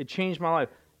 It changed my life.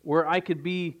 Where I could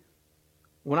be,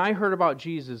 when I heard about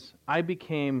Jesus, I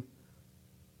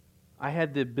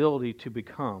had the ability to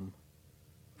become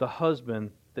the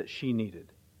husband that she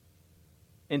needed.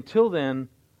 Until then,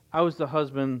 I was the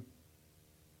husband,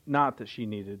 not that she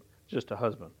needed, just a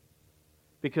husband.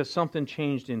 Because something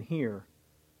changed in here,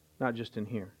 not just in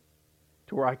here.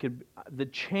 To where the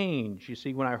change, you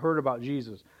see, when I heard about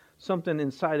Jesus, something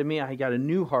inside of me, I got a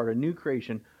new heart, a new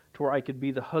creation, to where I could be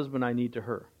the husband I need to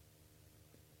her.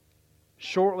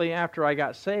 Shortly after I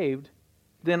got saved,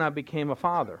 then I became a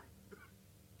father.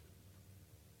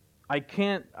 I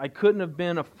couldn't have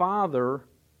been a father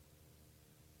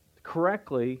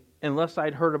correctly unless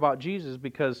I'd heard about Jesus,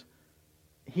 because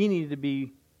he needed to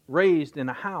be raised in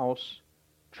a house,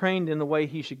 trained in the way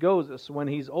he should go, so when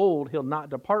he's old, he'll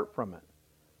not depart from it.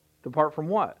 Depart from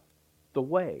what? The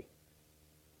way.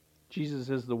 Jesus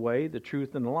is the way, the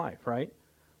truth, and the life, right?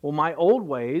 Well, my old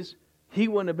ways, he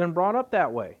wouldn't have been brought up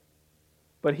that way.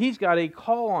 But he's got a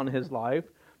call on his life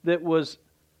that was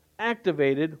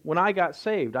activated when I got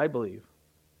saved, I believe.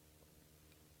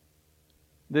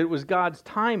 That it was God's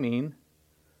timing,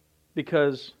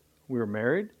 because we were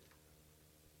married,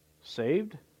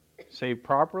 saved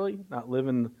properly, not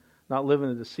living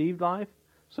a deceived life,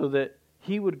 so that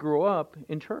he would grow up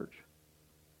in church.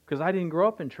 Because I didn't grow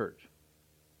up in church.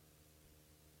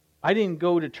 I didn't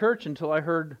go to church until I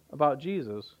heard about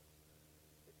Jesus,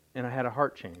 and I had a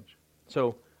heart change.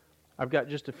 So I've got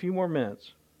just a few more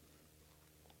minutes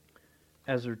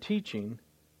as they're teaching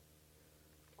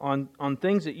on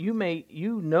things that you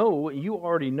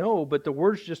already know, but the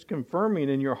Word's just confirming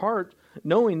in your heart,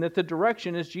 knowing that the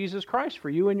direction is Jesus Christ for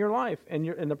you in your life and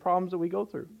the problems that we go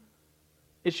through.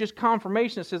 It's just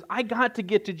confirmation that says, I got to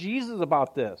get to Jesus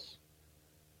about this.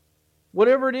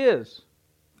 Whatever it is.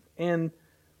 And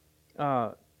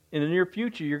in the near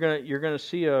future, you're gonna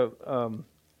see a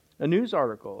news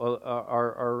article,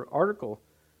 our article.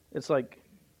 It's like,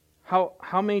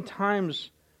 how many times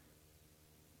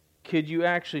could you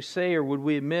actually say, or would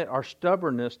we admit our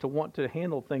stubbornness to want to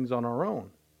handle things on our own?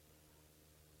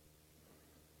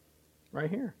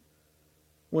 Right here.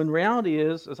 When reality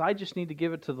is I just need to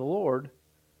give it to the Lord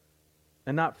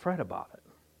and not fret about it.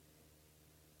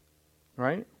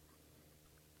 Right?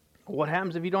 What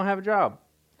happens if you don't have a job?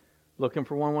 Looking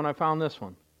for one when I found this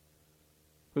one.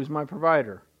 Who's my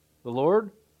provider? The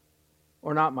Lord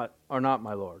or not my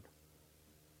Lord?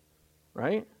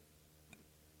 Right?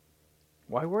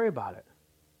 Why worry about it?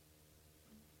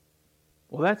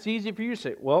 Well, that's easy for you to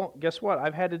say. Well, guess what?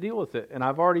 I've had to deal with it, and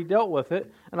I've already dealt with it,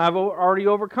 and I've already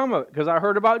overcome it because I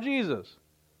heard about Jesus.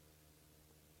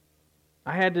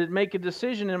 I had to make a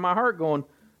decision in my heart going,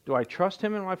 do I trust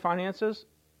Him in my finances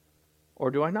or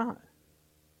do I not?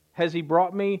 Has He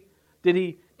brought me, did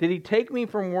he take me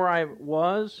from where I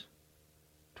was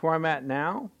to where I'm at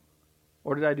now,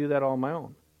 or did I do that all on my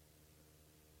own?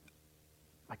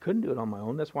 I couldn't do it on my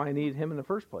own. That's why I needed him in the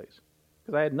first place,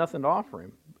 because I had nothing to offer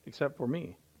him except for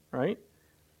me, right?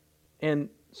 And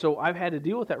so I've had to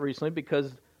deal with that recently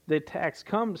because the attacks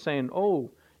come saying,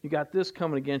 oh, you got this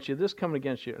coming against you, this coming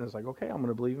against you. And it's like, okay, I'm going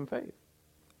to believe in faith.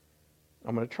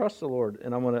 I'm going to trust the Lord,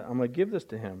 and I'm going to give this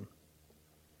to him.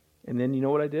 And then you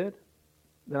know what I did?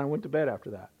 Then I went to bed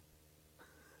after that.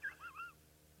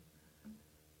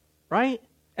 Right?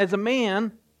 As a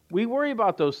man, we worry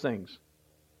about those things.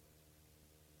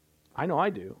 I know I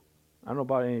do. I don't know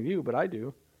about any of you, but I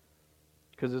do.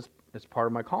 Because it's part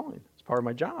of my calling. It's part of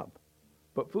my job.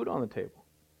 Put food on the table.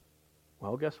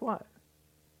 Well, guess what?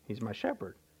 He's my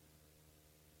shepherd.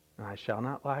 And I shall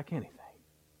not lack anything.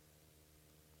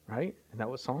 Right? Isn't that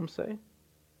what Psalms say?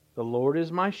 The Lord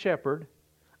is my shepherd.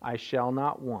 I shall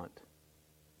not want.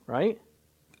 Right?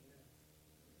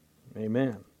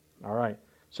 Amen. All right.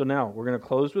 So now we're going to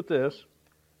close with this.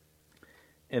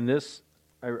 And this,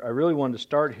 I really wanted to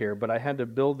start here, but I had to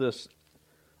build this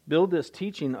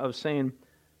teaching of saying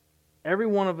every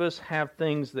one of us have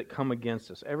things that come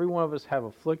against us. Every one of us have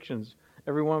afflictions.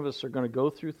 Every one of us are going to go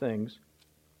through things.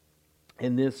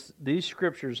 And these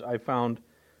scriptures I found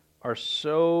are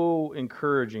so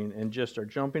encouraging and just are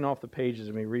jumping off the pages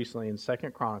of me recently in 2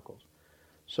 Chronicles.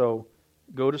 So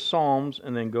go to Psalms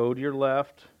and then go to your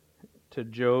left to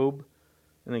Job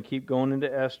and then keep going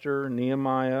into Esther,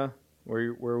 Nehemiah,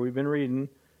 where we've been reading,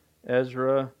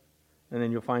 Ezra, and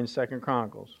then you'll find 2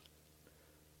 Chronicles.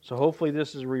 So hopefully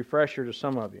this is a refresher to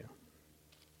some of you.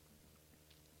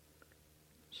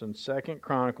 So in 2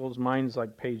 Chronicles, mine's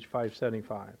like page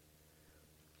 575.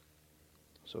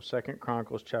 So 2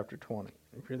 Chronicles chapter 20.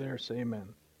 If you're there, say amen.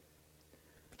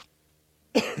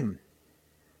 Amen.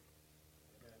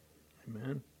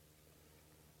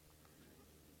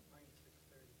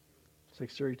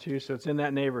 632, so it's in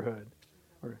that neighborhood.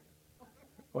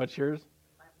 What's yours?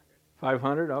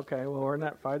 500? Okay, well, we're in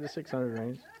that 500 to 600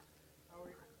 range.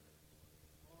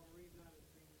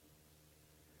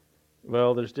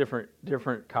 Well, there's different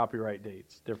copyright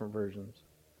dates, different versions.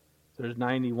 There's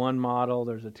 91 model,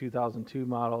 there's a 2002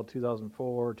 model,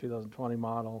 2004, 2020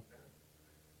 model.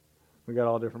 We got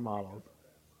all different models,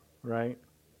 right?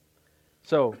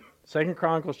 So, 2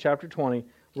 Chronicles chapter 20,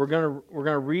 we're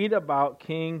gonna read about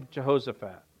King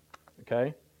Jehoshaphat,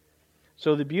 okay?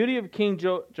 So the beauty of King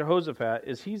Jehoshaphat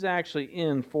is he's actually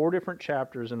in 4 different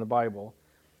chapters in the Bible.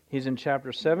 He's in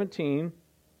chapter 17,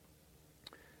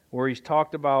 where he's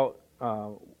talked about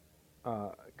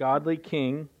godly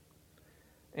king,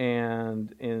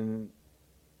 and in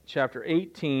chapter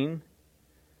 18,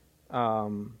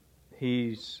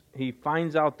 he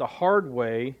finds out the hard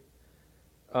way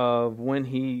of when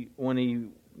he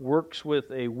works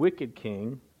with a wicked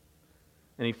king,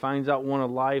 and he finds out one of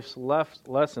life's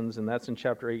lessons, and that's in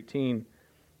chapter 18.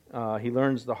 He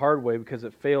learns the hard way because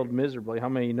it failed miserably. How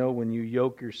many of you know when you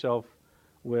yoke yourself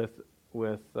with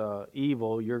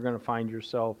evil, you're going to find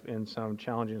yourself in some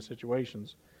challenging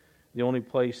situations? The only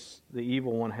place the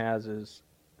evil one has is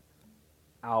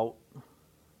out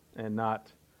and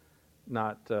not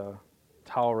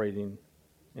tolerating,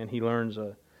 and he learns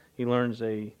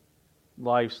a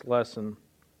life's lesson.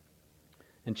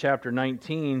 In chapter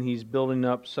 19, he's building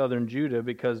up southern Judah,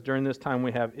 because during this time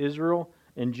we have Israel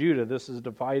and Judah. This is a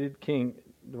divided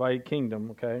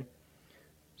kingdom, okay?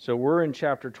 So we're in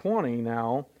chapter 20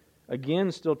 now,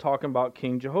 again still talking about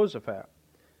King Jehoshaphat.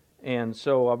 And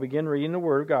so I'll begin reading the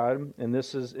Word of God, and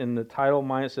this is in the title of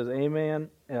mine. It says, Ammon,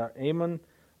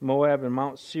 Moab, and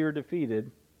Mount Seir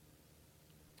defeated.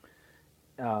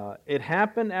 It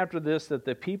happened after this that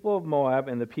the people of Moab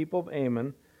and the people of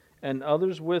Ammon and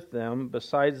others with them,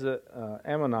 besides the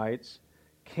Ammonites,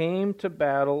 came to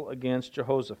battle against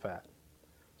Jehoshaphat.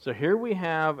 So here we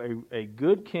have a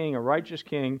good king, a righteous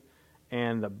king,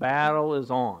 and the battle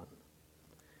is on.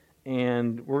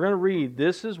 And we're going to read,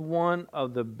 this is one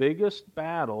of the biggest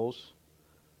battles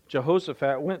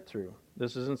Jehoshaphat went through.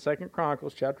 This is in 2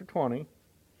 Chronicles chapter 20.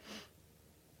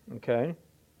 Okay.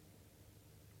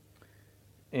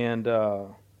 And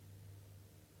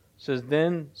says,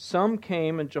 then some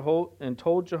came and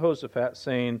told Jehoshaphat,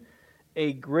 saying,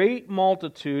 a great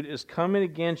multitude is coming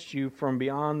against you from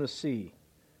beyond the sea.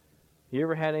 You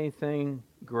ever had anything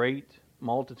great,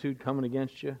 multitude coming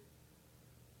against you?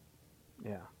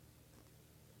 Yeah.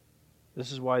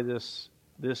 This is why this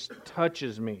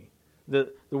touches me.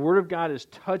 The Word of God is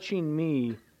touching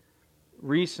me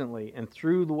recently and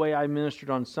through the way I ministered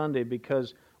on Sunday,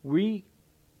 because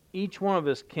each one of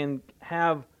us can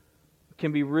let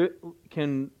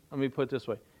me put it this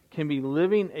way, can be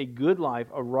living a good life,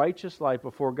 a righteous life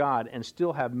before God, and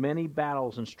still have many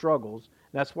battles and struggles.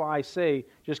 That's why I say,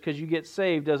 just because you get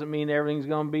saved doesn't mean everything's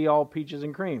going to be all peaches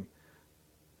and cream.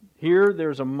 Here,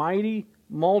 there's a mighty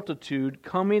multitude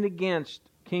coming against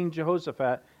King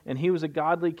Jehoshaphat, and he was a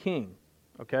godly king.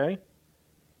 Okay?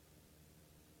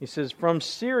 He says, from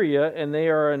Syria, and they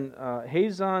are in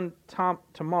Hazon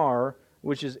Tamar,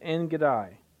 which is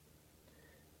En-Gedi.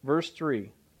 Verse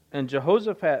 3, and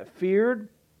Jehoshaphat feared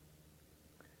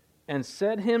and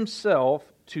set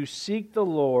himself to seek the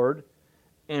Lord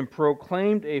and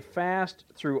proclaimed a fast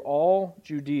through all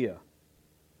Judea.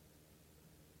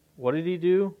 What did he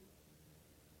do?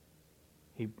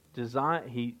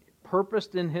 He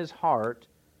purposed in his heart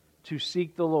to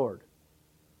seek the Lord.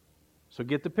 So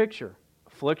get the picture.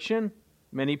 Affliction,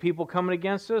 many people coming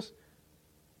against us.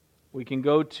 We can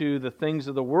go to the things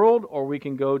of the world, or we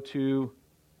can go to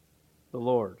the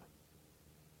Lord.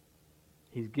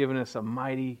 He's given us a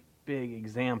mighty big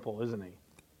example, isn't he?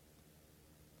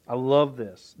 I love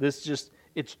this.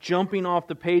 It's jumping off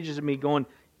the pages of me going,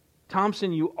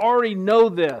 Thompson, you already know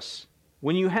this.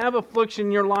 When you have affliction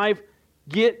in your life,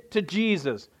 get to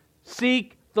Jesus.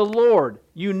 Seek the Lord.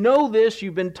 You know this.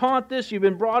 You've been taught this. You've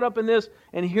been brought up in this.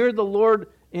 And hear the Lord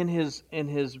in His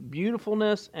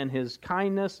beautifulness and His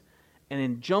kindness. And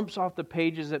then jumps off the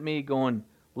pages at me going,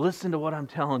 listen to what I'm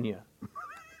telling you.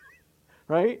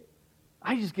 Right?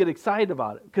 I just get excited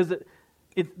about it. Because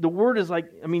the Word is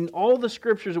like, all the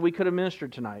Scriptures that we could have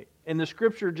ministered tonight. And the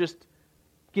Scripture just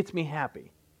gets me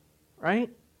happy. Right?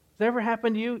 Has that ever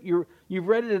happened to you? You've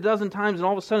read it a dozen times and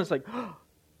all of a sudden it's like, oh,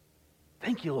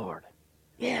 thank you, Lord.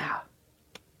 Yeah.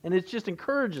 And it just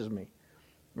encourages me.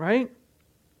 Right?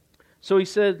 So he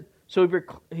said, so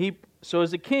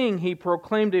as a king, he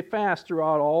proclaimed a fast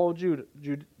throughout all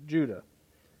Judah.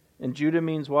 And Judah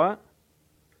means what?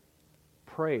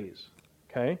 Praise.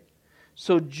 Okay?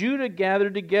 So Judah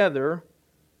gathered together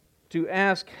to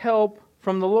ask help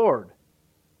from the Lord.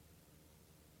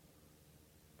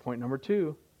 Point number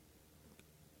 2.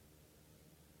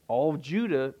 All of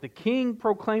Judah, the king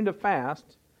proclaimed a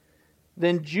fast.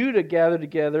 Then Judah gathered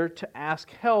together to ask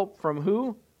help from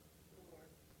who?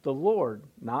 The Lord.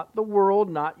 Not the world,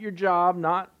 not your job,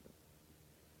 not...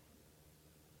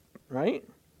 Right?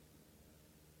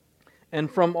 And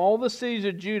from all the cities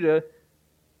of Judah,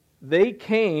 they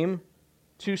came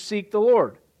to seek the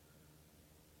Lord.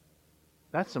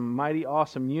 That's some mighty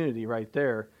awesome unity right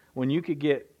there. When you could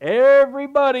get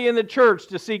everybody in the church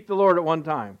to seek the Lord at one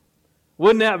time.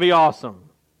 Wouldn't that be awesome?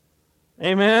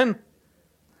 Amen?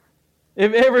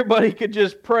 If everybody could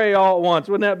just pray all at once,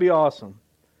 wouldn't that be awesome?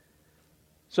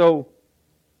 So,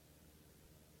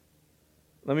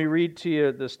 let me read to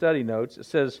you the study notes. It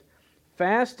says,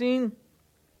 fasting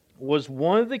was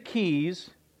one of the keys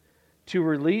to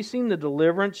releasing the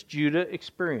deliverance Judah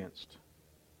experienced.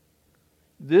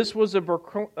 This was a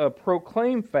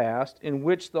proclaimed fast in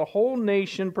which the whole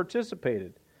nation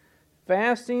participated.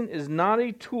 Fasting is not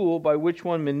a tool by which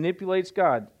one manipulates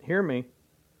God. Hear me.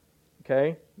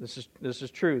 Okay? This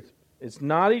is truth. It's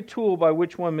not a tool by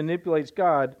which one manipulates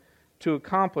God to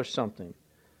accomplish something.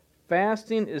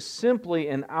 Fasting is simply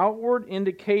an outward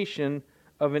indication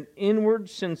of an inward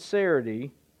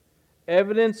sincerity,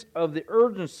 evidence of the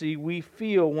urgency we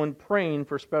feel when praying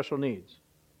for special needs.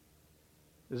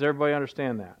 Does everybody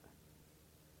understand that?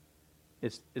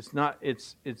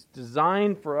 It's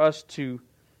designed for us to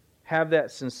have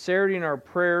that sincerity in our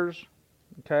prayers.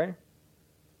 Okay?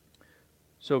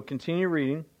 So continue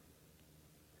reading.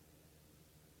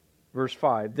 Verse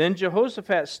 5. Then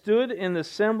Jehoshaphat stood in the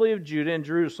assembly of Judah in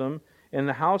Jerusalem in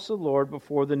the house of the Lord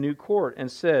before the new court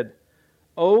and said,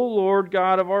 O Lord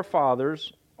God of our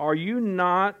fathers, are you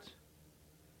not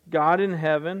God in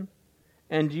heaven?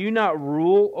 And do you not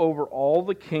rule over all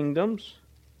the kingdoms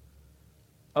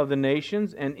of the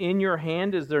nations? And in your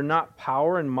hand is there not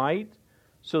power and might,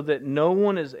 so that no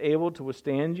one is able to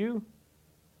withstand you?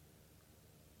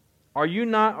 Are you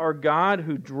not our God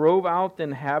who drove out the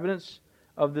inhabitants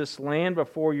of this land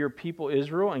before your people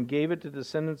Israel and gave it to the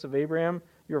descendants of Abraham,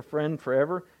 your friend,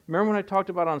 forever? Remember when I talked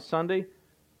about on Sunday?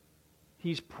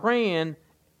 He's praying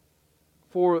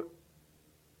for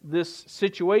this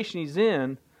situation he's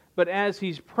in, but as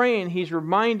he's praying, he's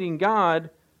reminding God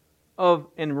of,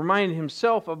 and reminding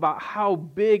himself about how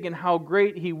big and how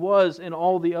great he was in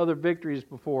all the other victories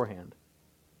beforehand.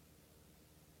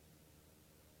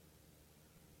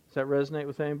 Does that resonate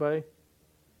with anybody?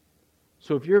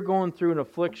 So if you're going through an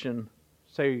affliction,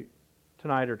 say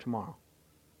tonight or tomorrow,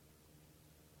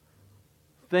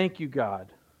 thank you,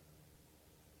 God.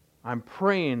 I'm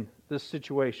praying this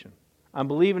situation. I'm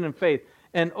believing in faith.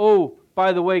 And oh,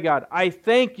 by the way, God, I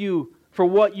thank you for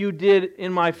what you did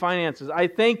in my finances. I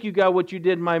thank you, God, what you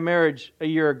did in my marriage a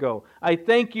year ago. I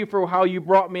thank you for how you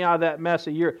brought me out of that mess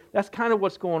a year. That's kind of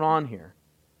what's going on here.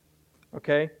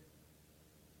 Okay?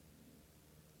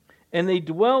 And they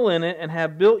dwell in it and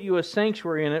have built you a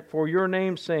sanctuary in it for your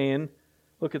name, saying,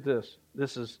 look at this.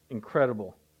 This is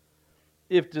incredible.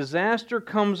 If disaster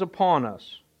comes upon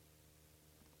us,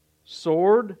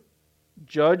 sword,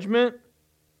 judgment,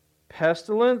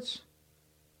 pestilence,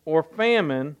 or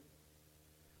famine,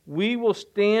 we will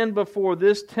stand before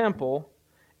this temple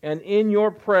and in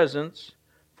your presence,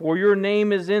 for your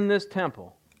name is in this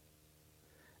temple,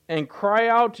 and cry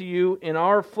out to you in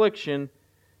our affliction,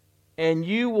 and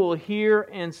you will hear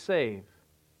and save.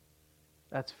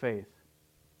 That's faith.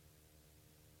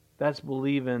 That's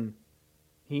believing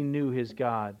he knew his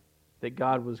God, that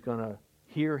God was going to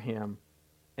hear him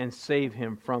and save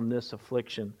him from this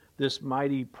affliction, this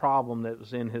mighty problem that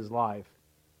was in his life.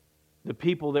 The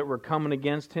people that were coming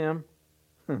against him,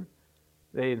 they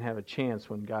didn't have a chance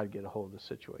when God get a hold of the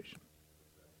situation.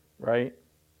 Right?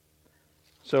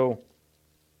 So,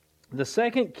 the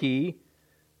second key,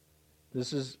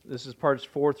 this is parts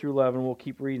 4 through 11, we'll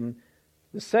keep reading.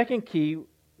 The second key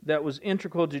that was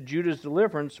integral to Judah's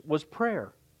deliverance was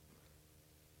prayer.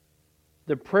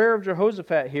 The prayer of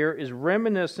Jehoshaphat here is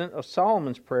reminiscent of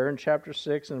Solomon's prayer in chapter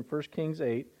 6 and 1 Kings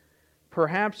 8.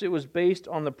 Perhaps it was based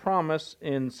on the promise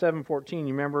in 7:14.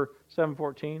 You remember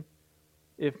 7:14?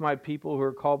 If my people who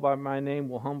are called by my name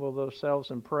will humble themselves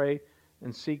and pray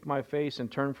and seek my face and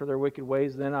turn from their wicked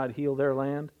ways, then I'd heal their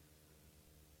land.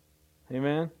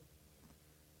 Amen?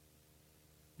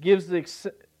 Gives the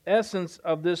essence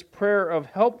of this prayer of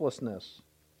helplessness.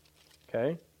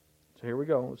 Okay? So here we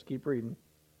go. Let's keep reading.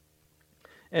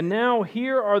 And now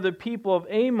here are the people of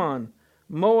Ammon,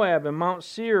 Moab, and Mount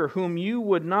Seir, whom you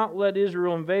would not let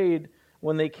Israel invade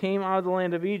when they came out of the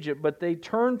land of Egypt, but they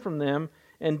turned from them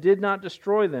and did not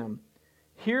destroy them.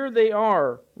 Here they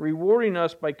are, rewarding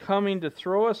us by coming to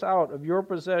throw us out of your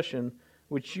possession,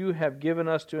 which you have given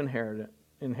us to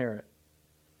inherit.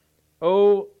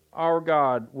 O our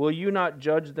God, will you not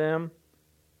judge them?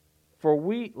 For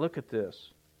we, look at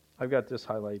this. I've got this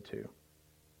highlighted too.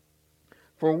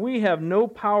 For we have no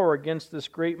power against this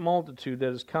great multitude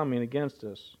that is coming against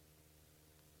us,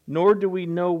 nor do we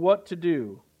know what to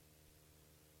do,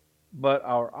 but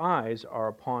our eyes are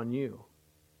upon you.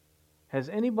 Has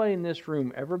anybody in this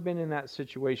room ever been in that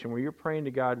situation where you're praying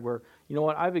to God where, you know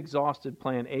what, I've exhausted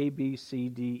plan A, B, C,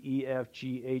 D, E, F,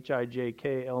 G, H, I, J,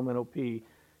 K, L, M, N, O, P,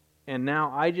 and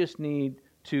now I just need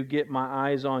to get my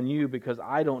eyes on you because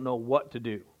I don't know what to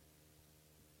do.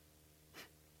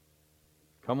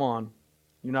 Come on.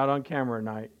 You're not on camera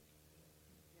tonight.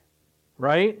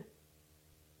 Right?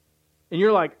 And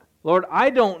you're like, Lord,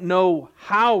 I don't know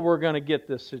how we're going to get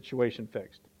this situation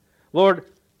fixed. Lord,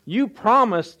 you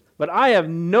promised, but I have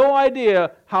no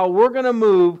idea how we're going to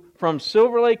move from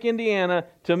Silver Lake, Indiana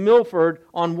to Milford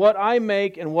on what I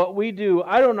make and what we do.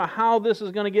 I don't know how this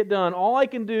is going to get done. All I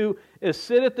can do is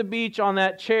sit at the beach on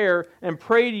that chair and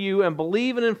pray to you and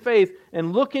believe in faith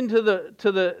and look into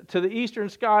the eastern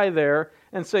sky there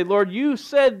and say, Lord, you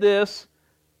said this.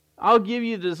 I'll give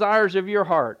you the desires of your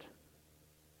heart.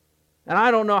 And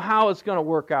I don't know how it's going to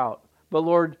work out. But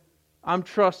Lord, I'm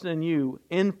trusting you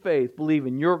in faith,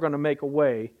 believing you're going to make a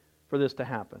way for this to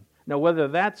happen. Now, whether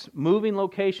that's moving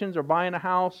locations or buying a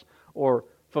house or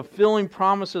fulfilling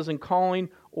promises and calling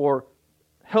or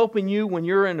helping you when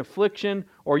you're in affliction,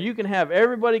 or you can have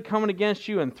everybody coming against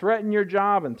you and threaten your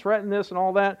job and threaten this and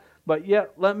all that, but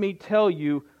yet let me tell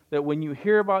you that when you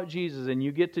hear about Jesus and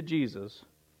you get to Jesus,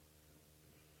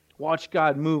 watch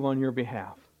God move on your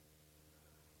behalf.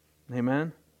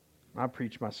 Amen? I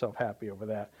preach myself happy over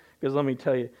that. Because let me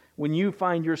tell you, when you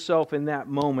find yourself in that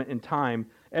moment in time,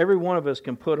 every one of us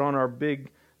can put on our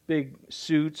big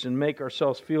suits and make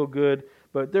ourselves feel good,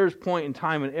 but there's a point in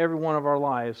time in every one of our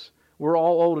lives, we're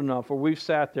all old enough where we've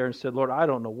sat there and said, Lord, I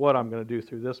don't know what I'm going to do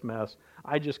through this mess.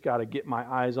 I just got to get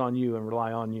my eyes on you and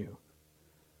rely on you.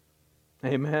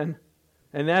 Amen?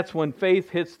 And that's when faith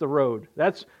hits the road.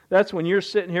 That's when you're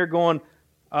sitting here going,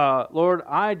 Lord,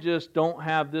 I just don't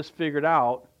have this figured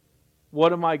out.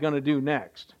 What am I going to do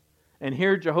next? And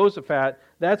here Jehoshaphat,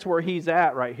 that's where he's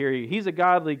at right here. He's a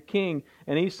godly king,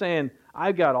 and he's saying,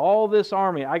 I've got all this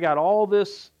army. I got all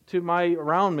this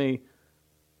around me,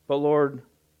 but Lord,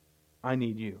 I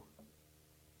need you.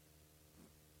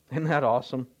 Isn't that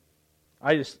awesome?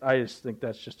 I just think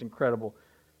that's just incredible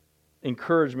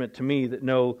encouragement to me that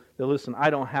listen,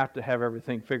 I don't have to have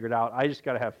everything figured out. I just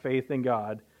got to have faith in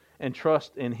God and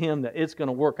trust in Him that it's going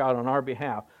to work out on our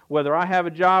behalf. Whether I have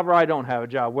a job or I don't have a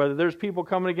job, whether there's people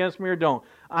coming against me or don't,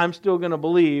 I'm still going to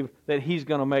believe that He's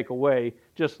going to make a way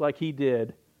just like He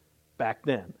did back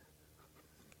then.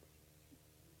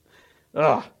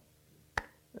 Ah,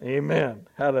 amen.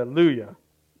 Hallelujah.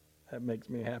 That makes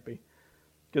me happy.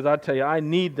 Because I tell you, I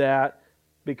need that,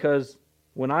 because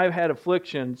when I've had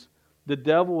afflictions, the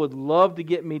devil would love to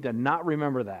get me to not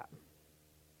remember that.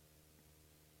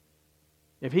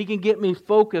 If he can get me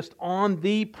focused on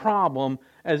the problem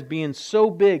as being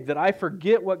so big that I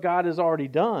forget what God has already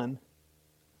done,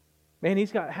 man,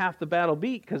 he's got half the battle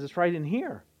beat, because it's right in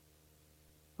here.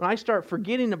 When I start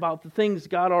forgetting about the things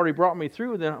God already brought me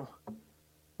through, then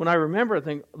when I remember, I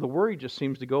think the worry just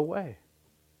seems to go away.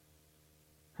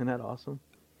 Isn't that awesome?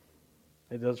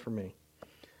 It does for me.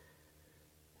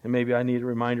 And maybe I need a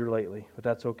reminder lately, but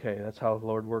that's okay. That's how the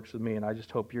Lord works with me, and I just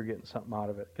hope you're getting something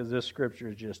out of it, because this scripture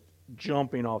is just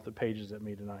jumping off the pages at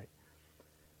me tonight.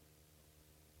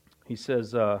 He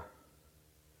says, but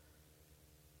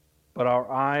our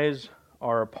eyes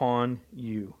are upon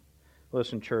you.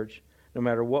 Listen, church, no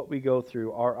matter what we go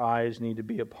through, our eyes need to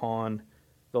be upon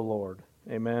the Lord.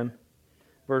 Amen?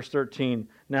 Verse 13,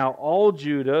 now all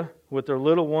Judah, with their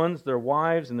little ones, their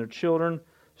wives, and their children,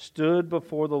 stood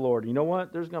before the Lord. You know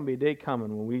what? There's going to be a day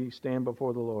coming when we stand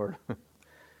before the Lord.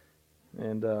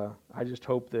 And I just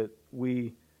hope that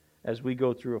we, as we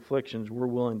go through afflictions, we're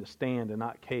willing to stand and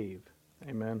not cave.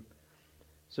 Amen? It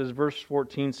says, verse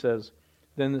 14 says,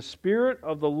 then the Spirit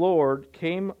of the Lord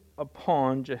came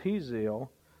upon Jehaziel,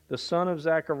 the son of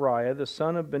Zechariah, the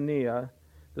son of Benaiah,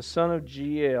 the son of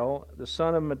Jeiel, the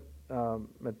son of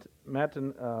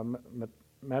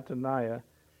Mattaniah,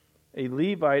 a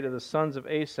Levite of the sons of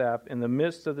Asaph, in the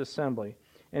midst of the assembly.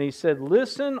 And he said,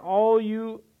 listen, all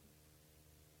you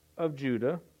of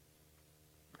Judah,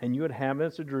 and you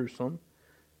inhabitants of Jerusalem,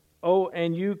 oh,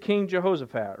 and you King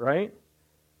Jehoshaphat, right?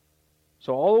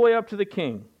 So all the way up to the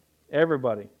king,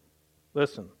 everybody,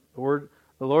 listen, the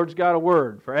Lord's got a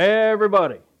word for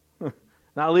everybody.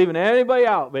 Not leaving anybody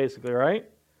out, basically, right?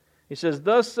 He says,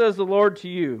 thus says the Lord to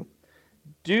you,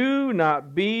 do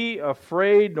not be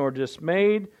afraid nor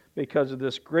dismayed because of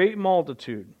this great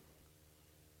multitude.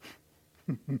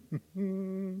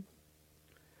 You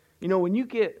know,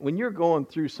 when you're going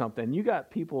through something, you got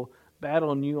people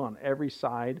battling you on every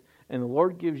side, and the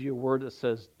Lord gives you a word that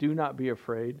says, do not be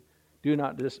afraid, do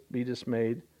not be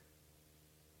dismayed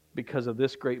because of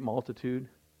this great multitude.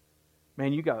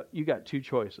 Man, you got two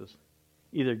choices.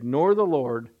 Either ignore the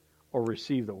Lord or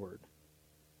receive the word.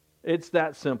 It's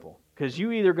that simple. Because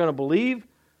you're either going to believe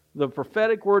the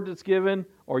prophetic word that's given,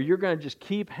 or you're going to just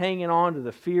keep hanging on to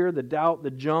the fear, the doubt,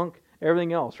 the junk,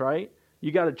 everything else, right?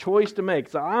 You got a choice to make.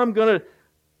 So I'm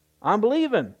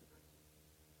believing.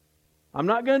 I'm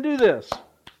not going to do this.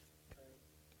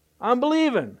 I'm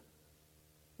believing.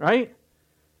 Right?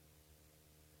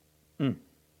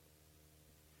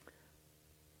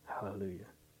 Hallelujah.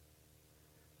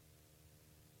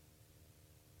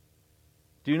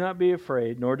 Do not be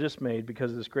afraid nor dismayed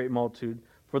because of this great multitude,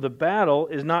 for the battle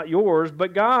is not yours,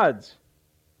 but God's.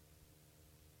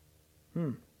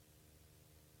 Now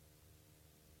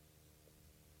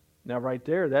right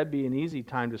there, that'd be an easy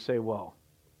time to say, well,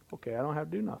 okay, I don't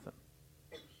have to do nothing.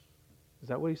 Is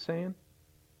that what he's saying?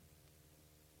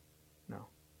 No.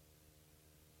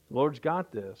 The Lord's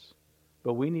got this,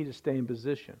 but we need to stay in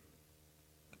position.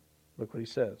 Look what he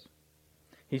says.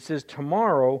 He says,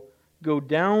 tomorrow go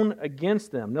down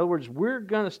against them. In other words, we're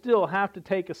going to still have to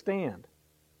take a stand.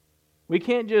 We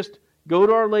can't just go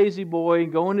to our lazy boy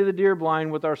and go into the deer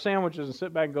blind with our sandwiches and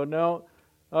sit back and go, no,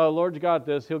 Lord's got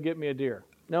this, He'll get me a deer.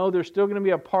 No, there's still going to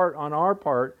be a part on our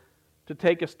part to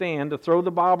take a stand, to throw the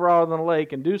bobber out of the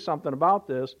lake and do something about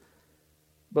this.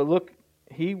 But look,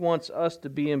 He wants us to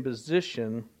be in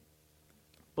position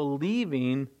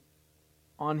believing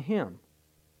on Him.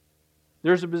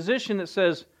 There's a position that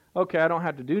says, okay, I don't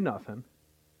have to do nothing.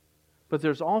 But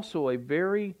there's also a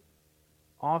very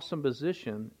awesome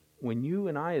position when you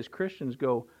and I as Christians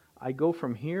go, I go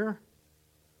from here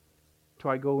to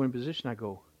I go in position, I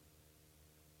go,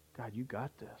 God, you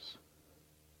got this.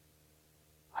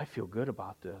 I feel good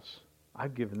about this.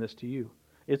 I've given this to you.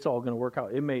 It's all going to work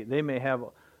out. They may have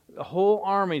a whole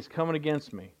armies coming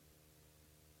against me.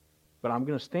 But I'm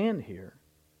going to stand here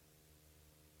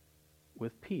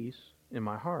with peace in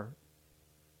my heart,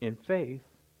 in faith,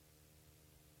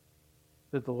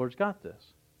 that the Lord's got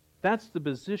this. That's the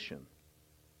position.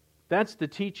 That's the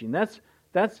teaching. That's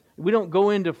we don't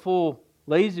go into full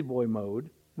lazy boy mode.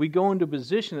 We go into a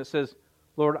position that says,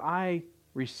 Lord, I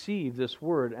receive this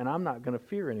word, and I'm not going to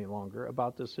fear any longer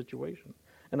about this situation.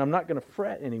 And I'm not going to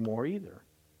fret anymore either.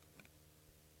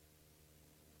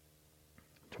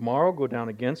 Tomorrow go down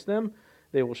against them.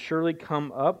 They will surely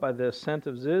come up by the ascent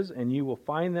of Ziz, and you will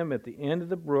find them at the end of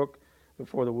the brook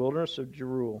before the wilderness of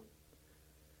Jeruel.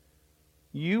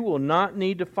 You will not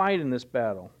need to fight in this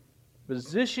battle.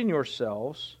 Position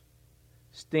yourselves,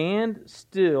 stand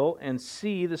still, and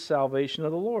see the salvation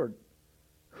of the Lord,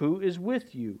 who is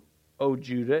with you, O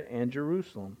Judah and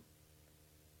Jerusalem.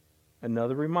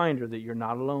 Another reminder that you're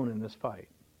not alone in this fight.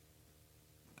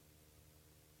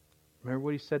 Remember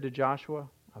what he said to Joshua?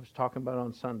 I was talking about it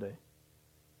on Sunday.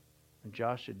 And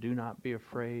Joshua, do not be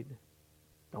afraid.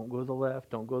 Don't go to the left.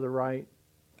 Don't go to the right.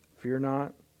 Fear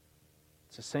not.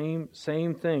 It's the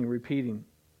same thing, repeating.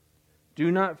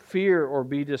 Do not fear or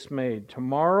be dismayed.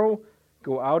 Tomorrow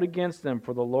go out against them,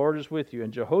 for the Lord is with you.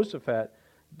 And Jehoshaphat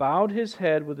bowed his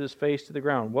head with his face to the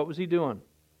ground. What was he doing?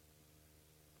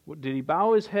 Did he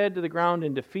bow his head to the ground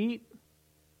in defeat?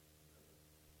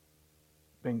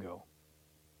 Bingo.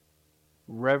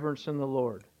 Reverence in the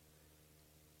Lord.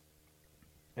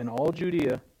 And all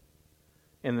Judea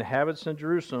and the inhabitants of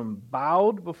Jerusalem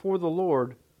bowed before the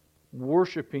Lord,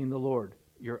 worshiping the Lord.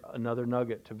 You're another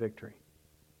nugget to victory.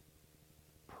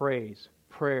 Praise,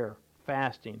 prayer,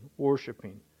 fasting,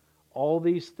 worshiping. All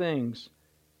these things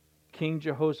King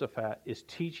Jehoshaphat is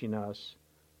teaching us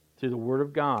through the Word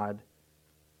of God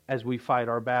as we fight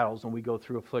our battles and we go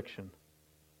through affliction.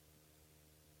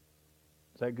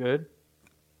 Is that good?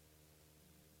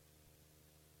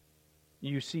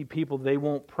 You see people, they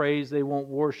won't praise, they won't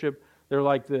worship. They're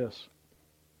like this.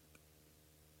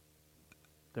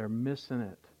 They're missing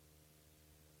it.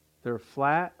 They're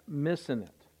flat missing it.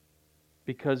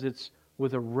 Because it's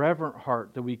with a reverent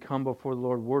heart that we come before the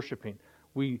Lord worshiping.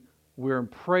 We're in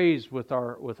praise with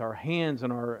our hands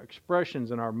and our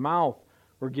expressions and our mouth.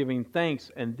 We're giving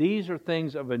thanks. And these are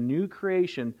things of a new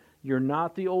creation. You're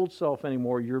not the old self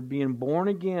anymore. You're being born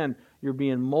again. You're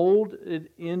being molded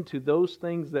into those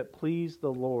things that please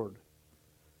the Lord.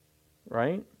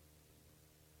 Right?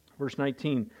 Verse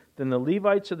 19. Then the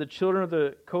Levites of the children of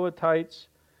the Kohathites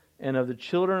and of the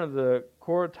children of the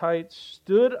Korathites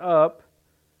stood up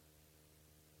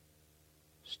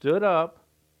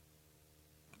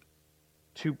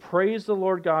to praise the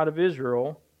Lord God of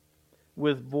Israel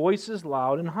with voices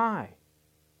loud and high.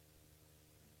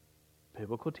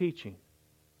 Biblical teaching.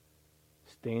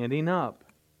 Standing up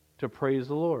to praise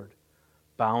the Lord.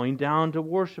 Bowing down to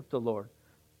worship the Lord.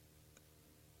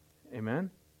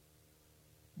 Amen?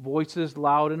 Voices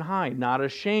loud and high. Not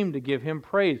ashamed to give Him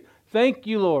praise. Thank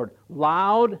you, Lord.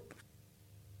 Loud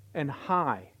and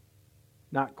high.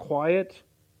 Not quiet.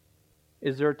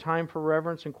 Is there a time for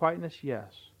reverence and quietness?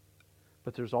 Yes.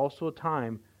 But there's also a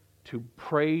time to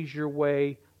praise your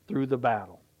way through the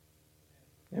battle.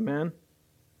 Amen?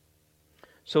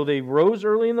 So they rose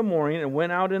early in the morning and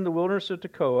went out in the wilderness of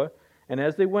Tekoa. And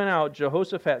as they went out,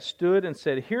 Jehoshaphat stood and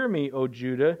said, Hear me, O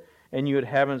Judah, and you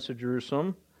inhabitants of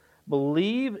Jerusalem.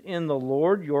 Believe in the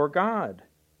Lord your God,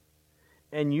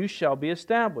 and you shall be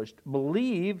established.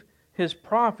 Believe His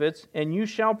prophets, and you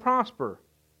shall prosper.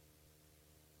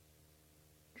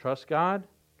 Trust God.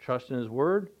 Trust in His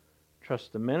Word.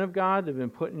 Trust the men of God that have been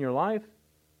put in your life.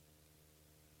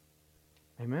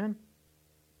 Amen?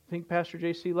 Think Pastor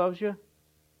JC loves you?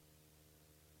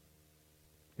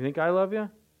 You think I love you?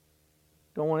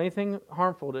 Don't want anything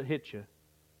harmful to hit you.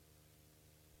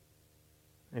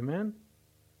 Amen?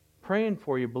 Praying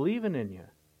for you, believing in you,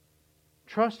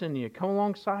 trusting you, come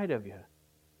alongside of you.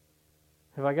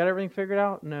 Have I got everything figured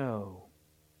out? No.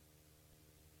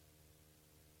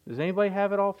 Does anybody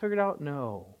have it all figured out?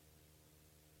 No.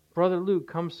 Brother Luke,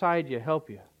 come side you, help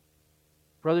you.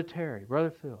 Brother Terry,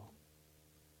 Brother Phil.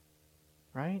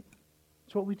 Right?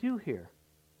 That's what we do here.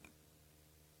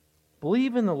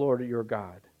 Believe in the Lord your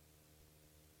God.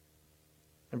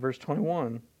 In verse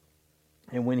 21,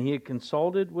 and when he had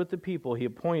consulted with the people, he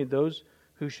appointed those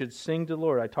who should sing to the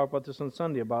Lord. I talked about this on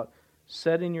Sunday, about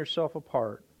setting yourself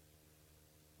apart,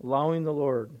 allowing the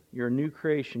Lord, your new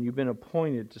creation, you've been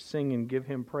appointed to sing and give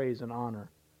Him praise and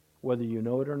honor, whether you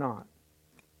know it or not.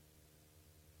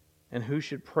 And who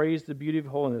should praise the beauty of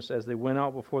holiness as they went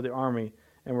out before the army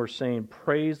and were saying,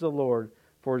 Praise the Lord,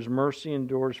 for His mercy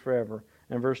endures forever.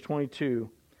 And verse 22,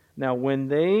 now when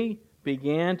they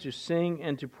began to sing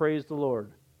and to praise the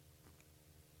Lord,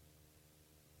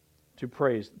 to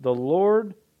praise the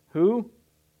Lord, who?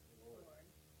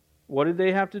 What did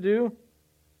they have to do?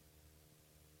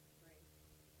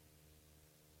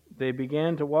 They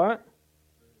began to what?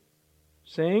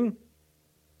 Sing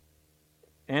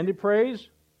and to praise.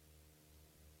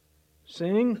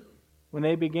 Sing when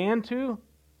they began to.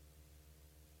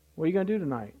 What are you going to do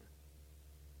tonight?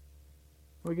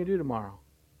 What are you going to do tomorrow?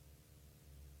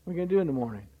 What are you going to do in the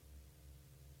morning?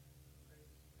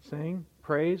 Sing,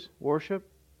 praise, worship.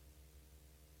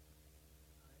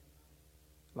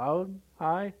 Loud,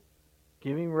 high,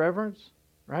 giving reverence,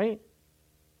 right?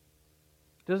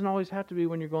 It doesn't always have to be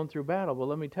when you're going through battle, but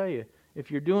let me tell you, if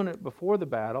you're doing it before the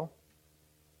battle,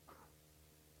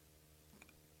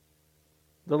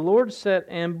 the Lord set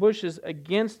ambushes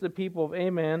against the people of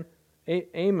Ammon,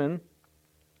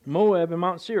 Moab, and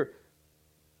Mount Seir,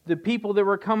 the people that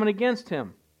were coming against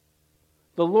him.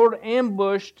 The Lord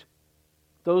ambushed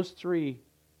those three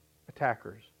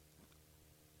attackers.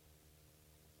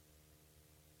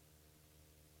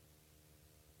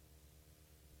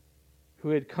 Who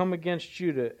had come against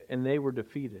Judah, and they were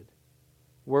defeated.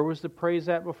 Where was the praise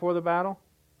at before the battle?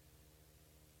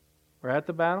 Or at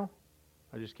the battle?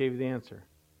 I just gave you the answer.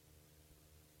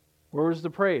 Where was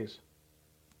the praise?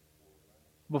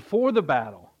 Before the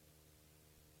battle.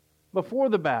 Before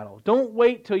the battle. Don't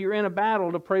wait till you're in a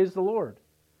battle to praise the Lord.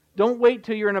 Don't wait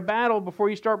till you're in a battle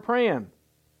before you start praying.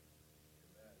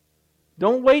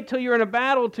 Don't wait till you're in a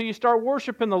battle till you start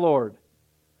worshiping the Lord.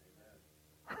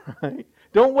 Right?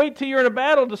 Don't wait till you're in a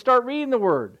battle to start reading the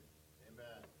Word.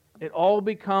 Amen. It all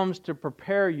becomes to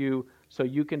prepare you so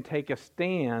you can take a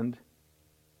stand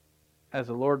as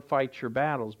the Lord fights your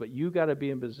battles. But you got to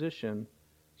be in position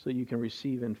so you can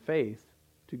receive in faith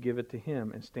to give it to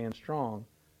Him and stand strong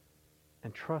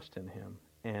and trust in Him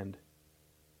and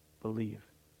believe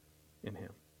in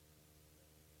Him.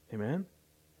 Amen?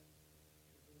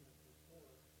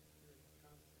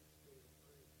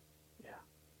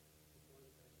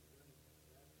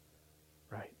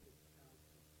 Right.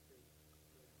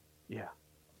 Yeah.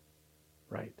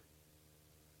 Right.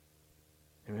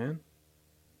 Amen?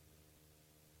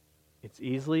 It's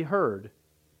easily heard.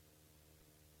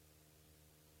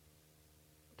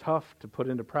 Tough to put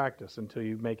into practice until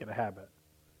you make it a habit.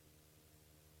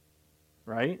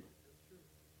 Right?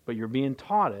 But you're being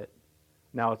taught it.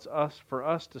 Now it's for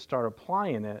us to start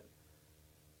applying it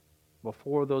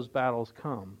before those battles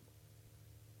come,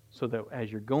 so that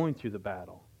as you're going through the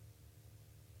battle,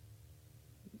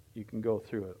 you can go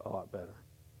through it a lot better.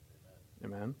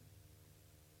 Amen?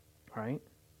 Right?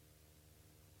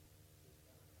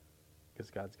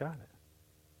 Because God's got it.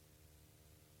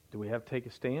 Do we have to take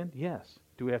a stand? Yes.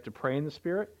 Do we have to pray in the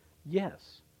Spirit?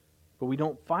 Yes. But we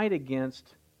don't fight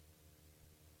against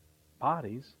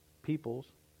bodies, peoples.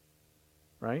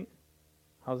 Right?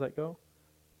 How's that go?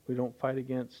 We don't fight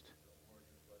against...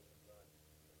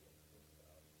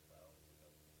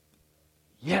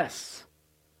 Yes.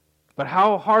 But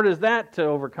how hard is that to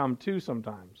overcome too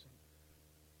sometimes?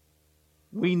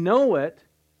 We know it,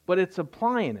 but it's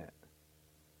applying it.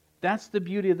 That's the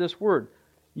beauty of this word.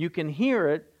 You can hear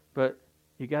it, but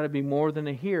you got to be more than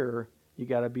a hearer. You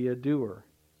got to be a doer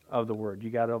of the word. You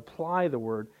got to apply the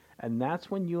word. And that's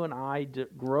when you and I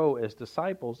grow as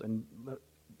disciples. And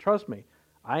trust me,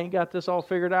 I ain't got this all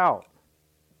figured out.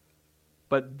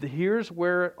 But here's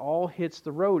where it all hits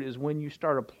the road, is when you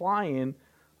start applying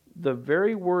the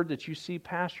very word that you see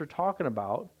Pastor talking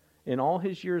about in all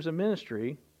his years of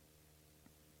ministry,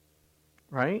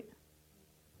 right?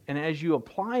 And as you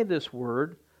apply this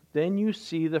word, then you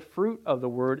see the fruit of the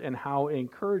word and how it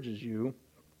encourages you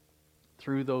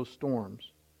through those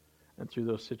storms and through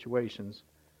those situations.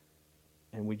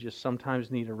 And we just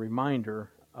sometimes need a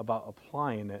reminder about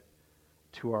applying it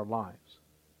to our lives.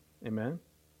 Amen?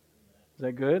 Is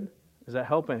that good? Does that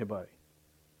help anybody?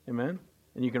 Amen?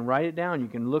 And you can write it down. You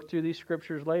can look through these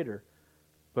scriptures later.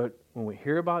 But when we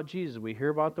hear about Jesus, we hear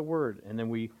about the Word, and then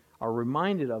we are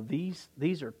reminded of these.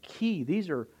 These are key. These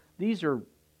are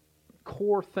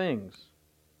core things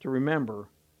to remember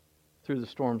through the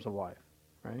storms of life,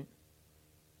 right?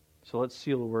 So let's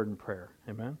seal the Word in prayer.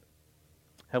 Amen?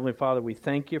 Heavenly Father, we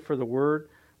thank you for the Word.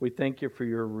 We thank you for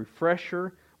your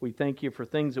refresher. We thank you for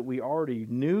things that we already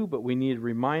knew, but we need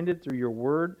reminded through your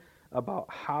Word about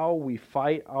how we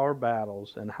fight our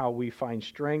battles and how we find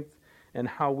strength and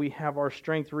how we have our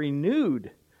strength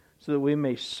renewed so that we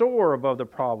may soar above the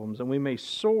problems and we may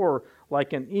soar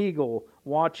like an eagle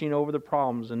watching over the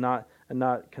problems and not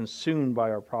consumed by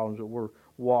our problems, but we're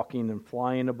walking and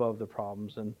flying above the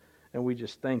problems. And we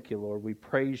just thank you, Lord. We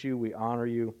praise you. We honor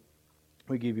you.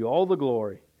 We give you all the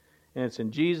glory. And it's in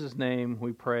Jesus' name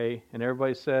we pray. And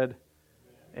everybody said,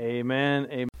 Amen.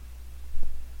 Amen.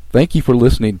 Thank you for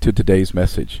listening to today's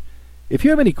message. If you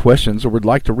have any questions or would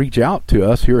like to reach out to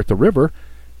us here at the River,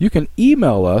 you can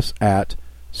email us at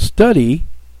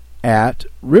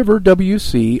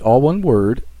study@riverwc, all one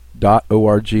word,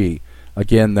 .org.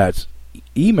 Again, that's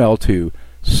email to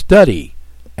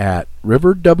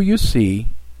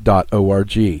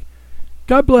study@riverwc.org.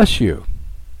 God bless you.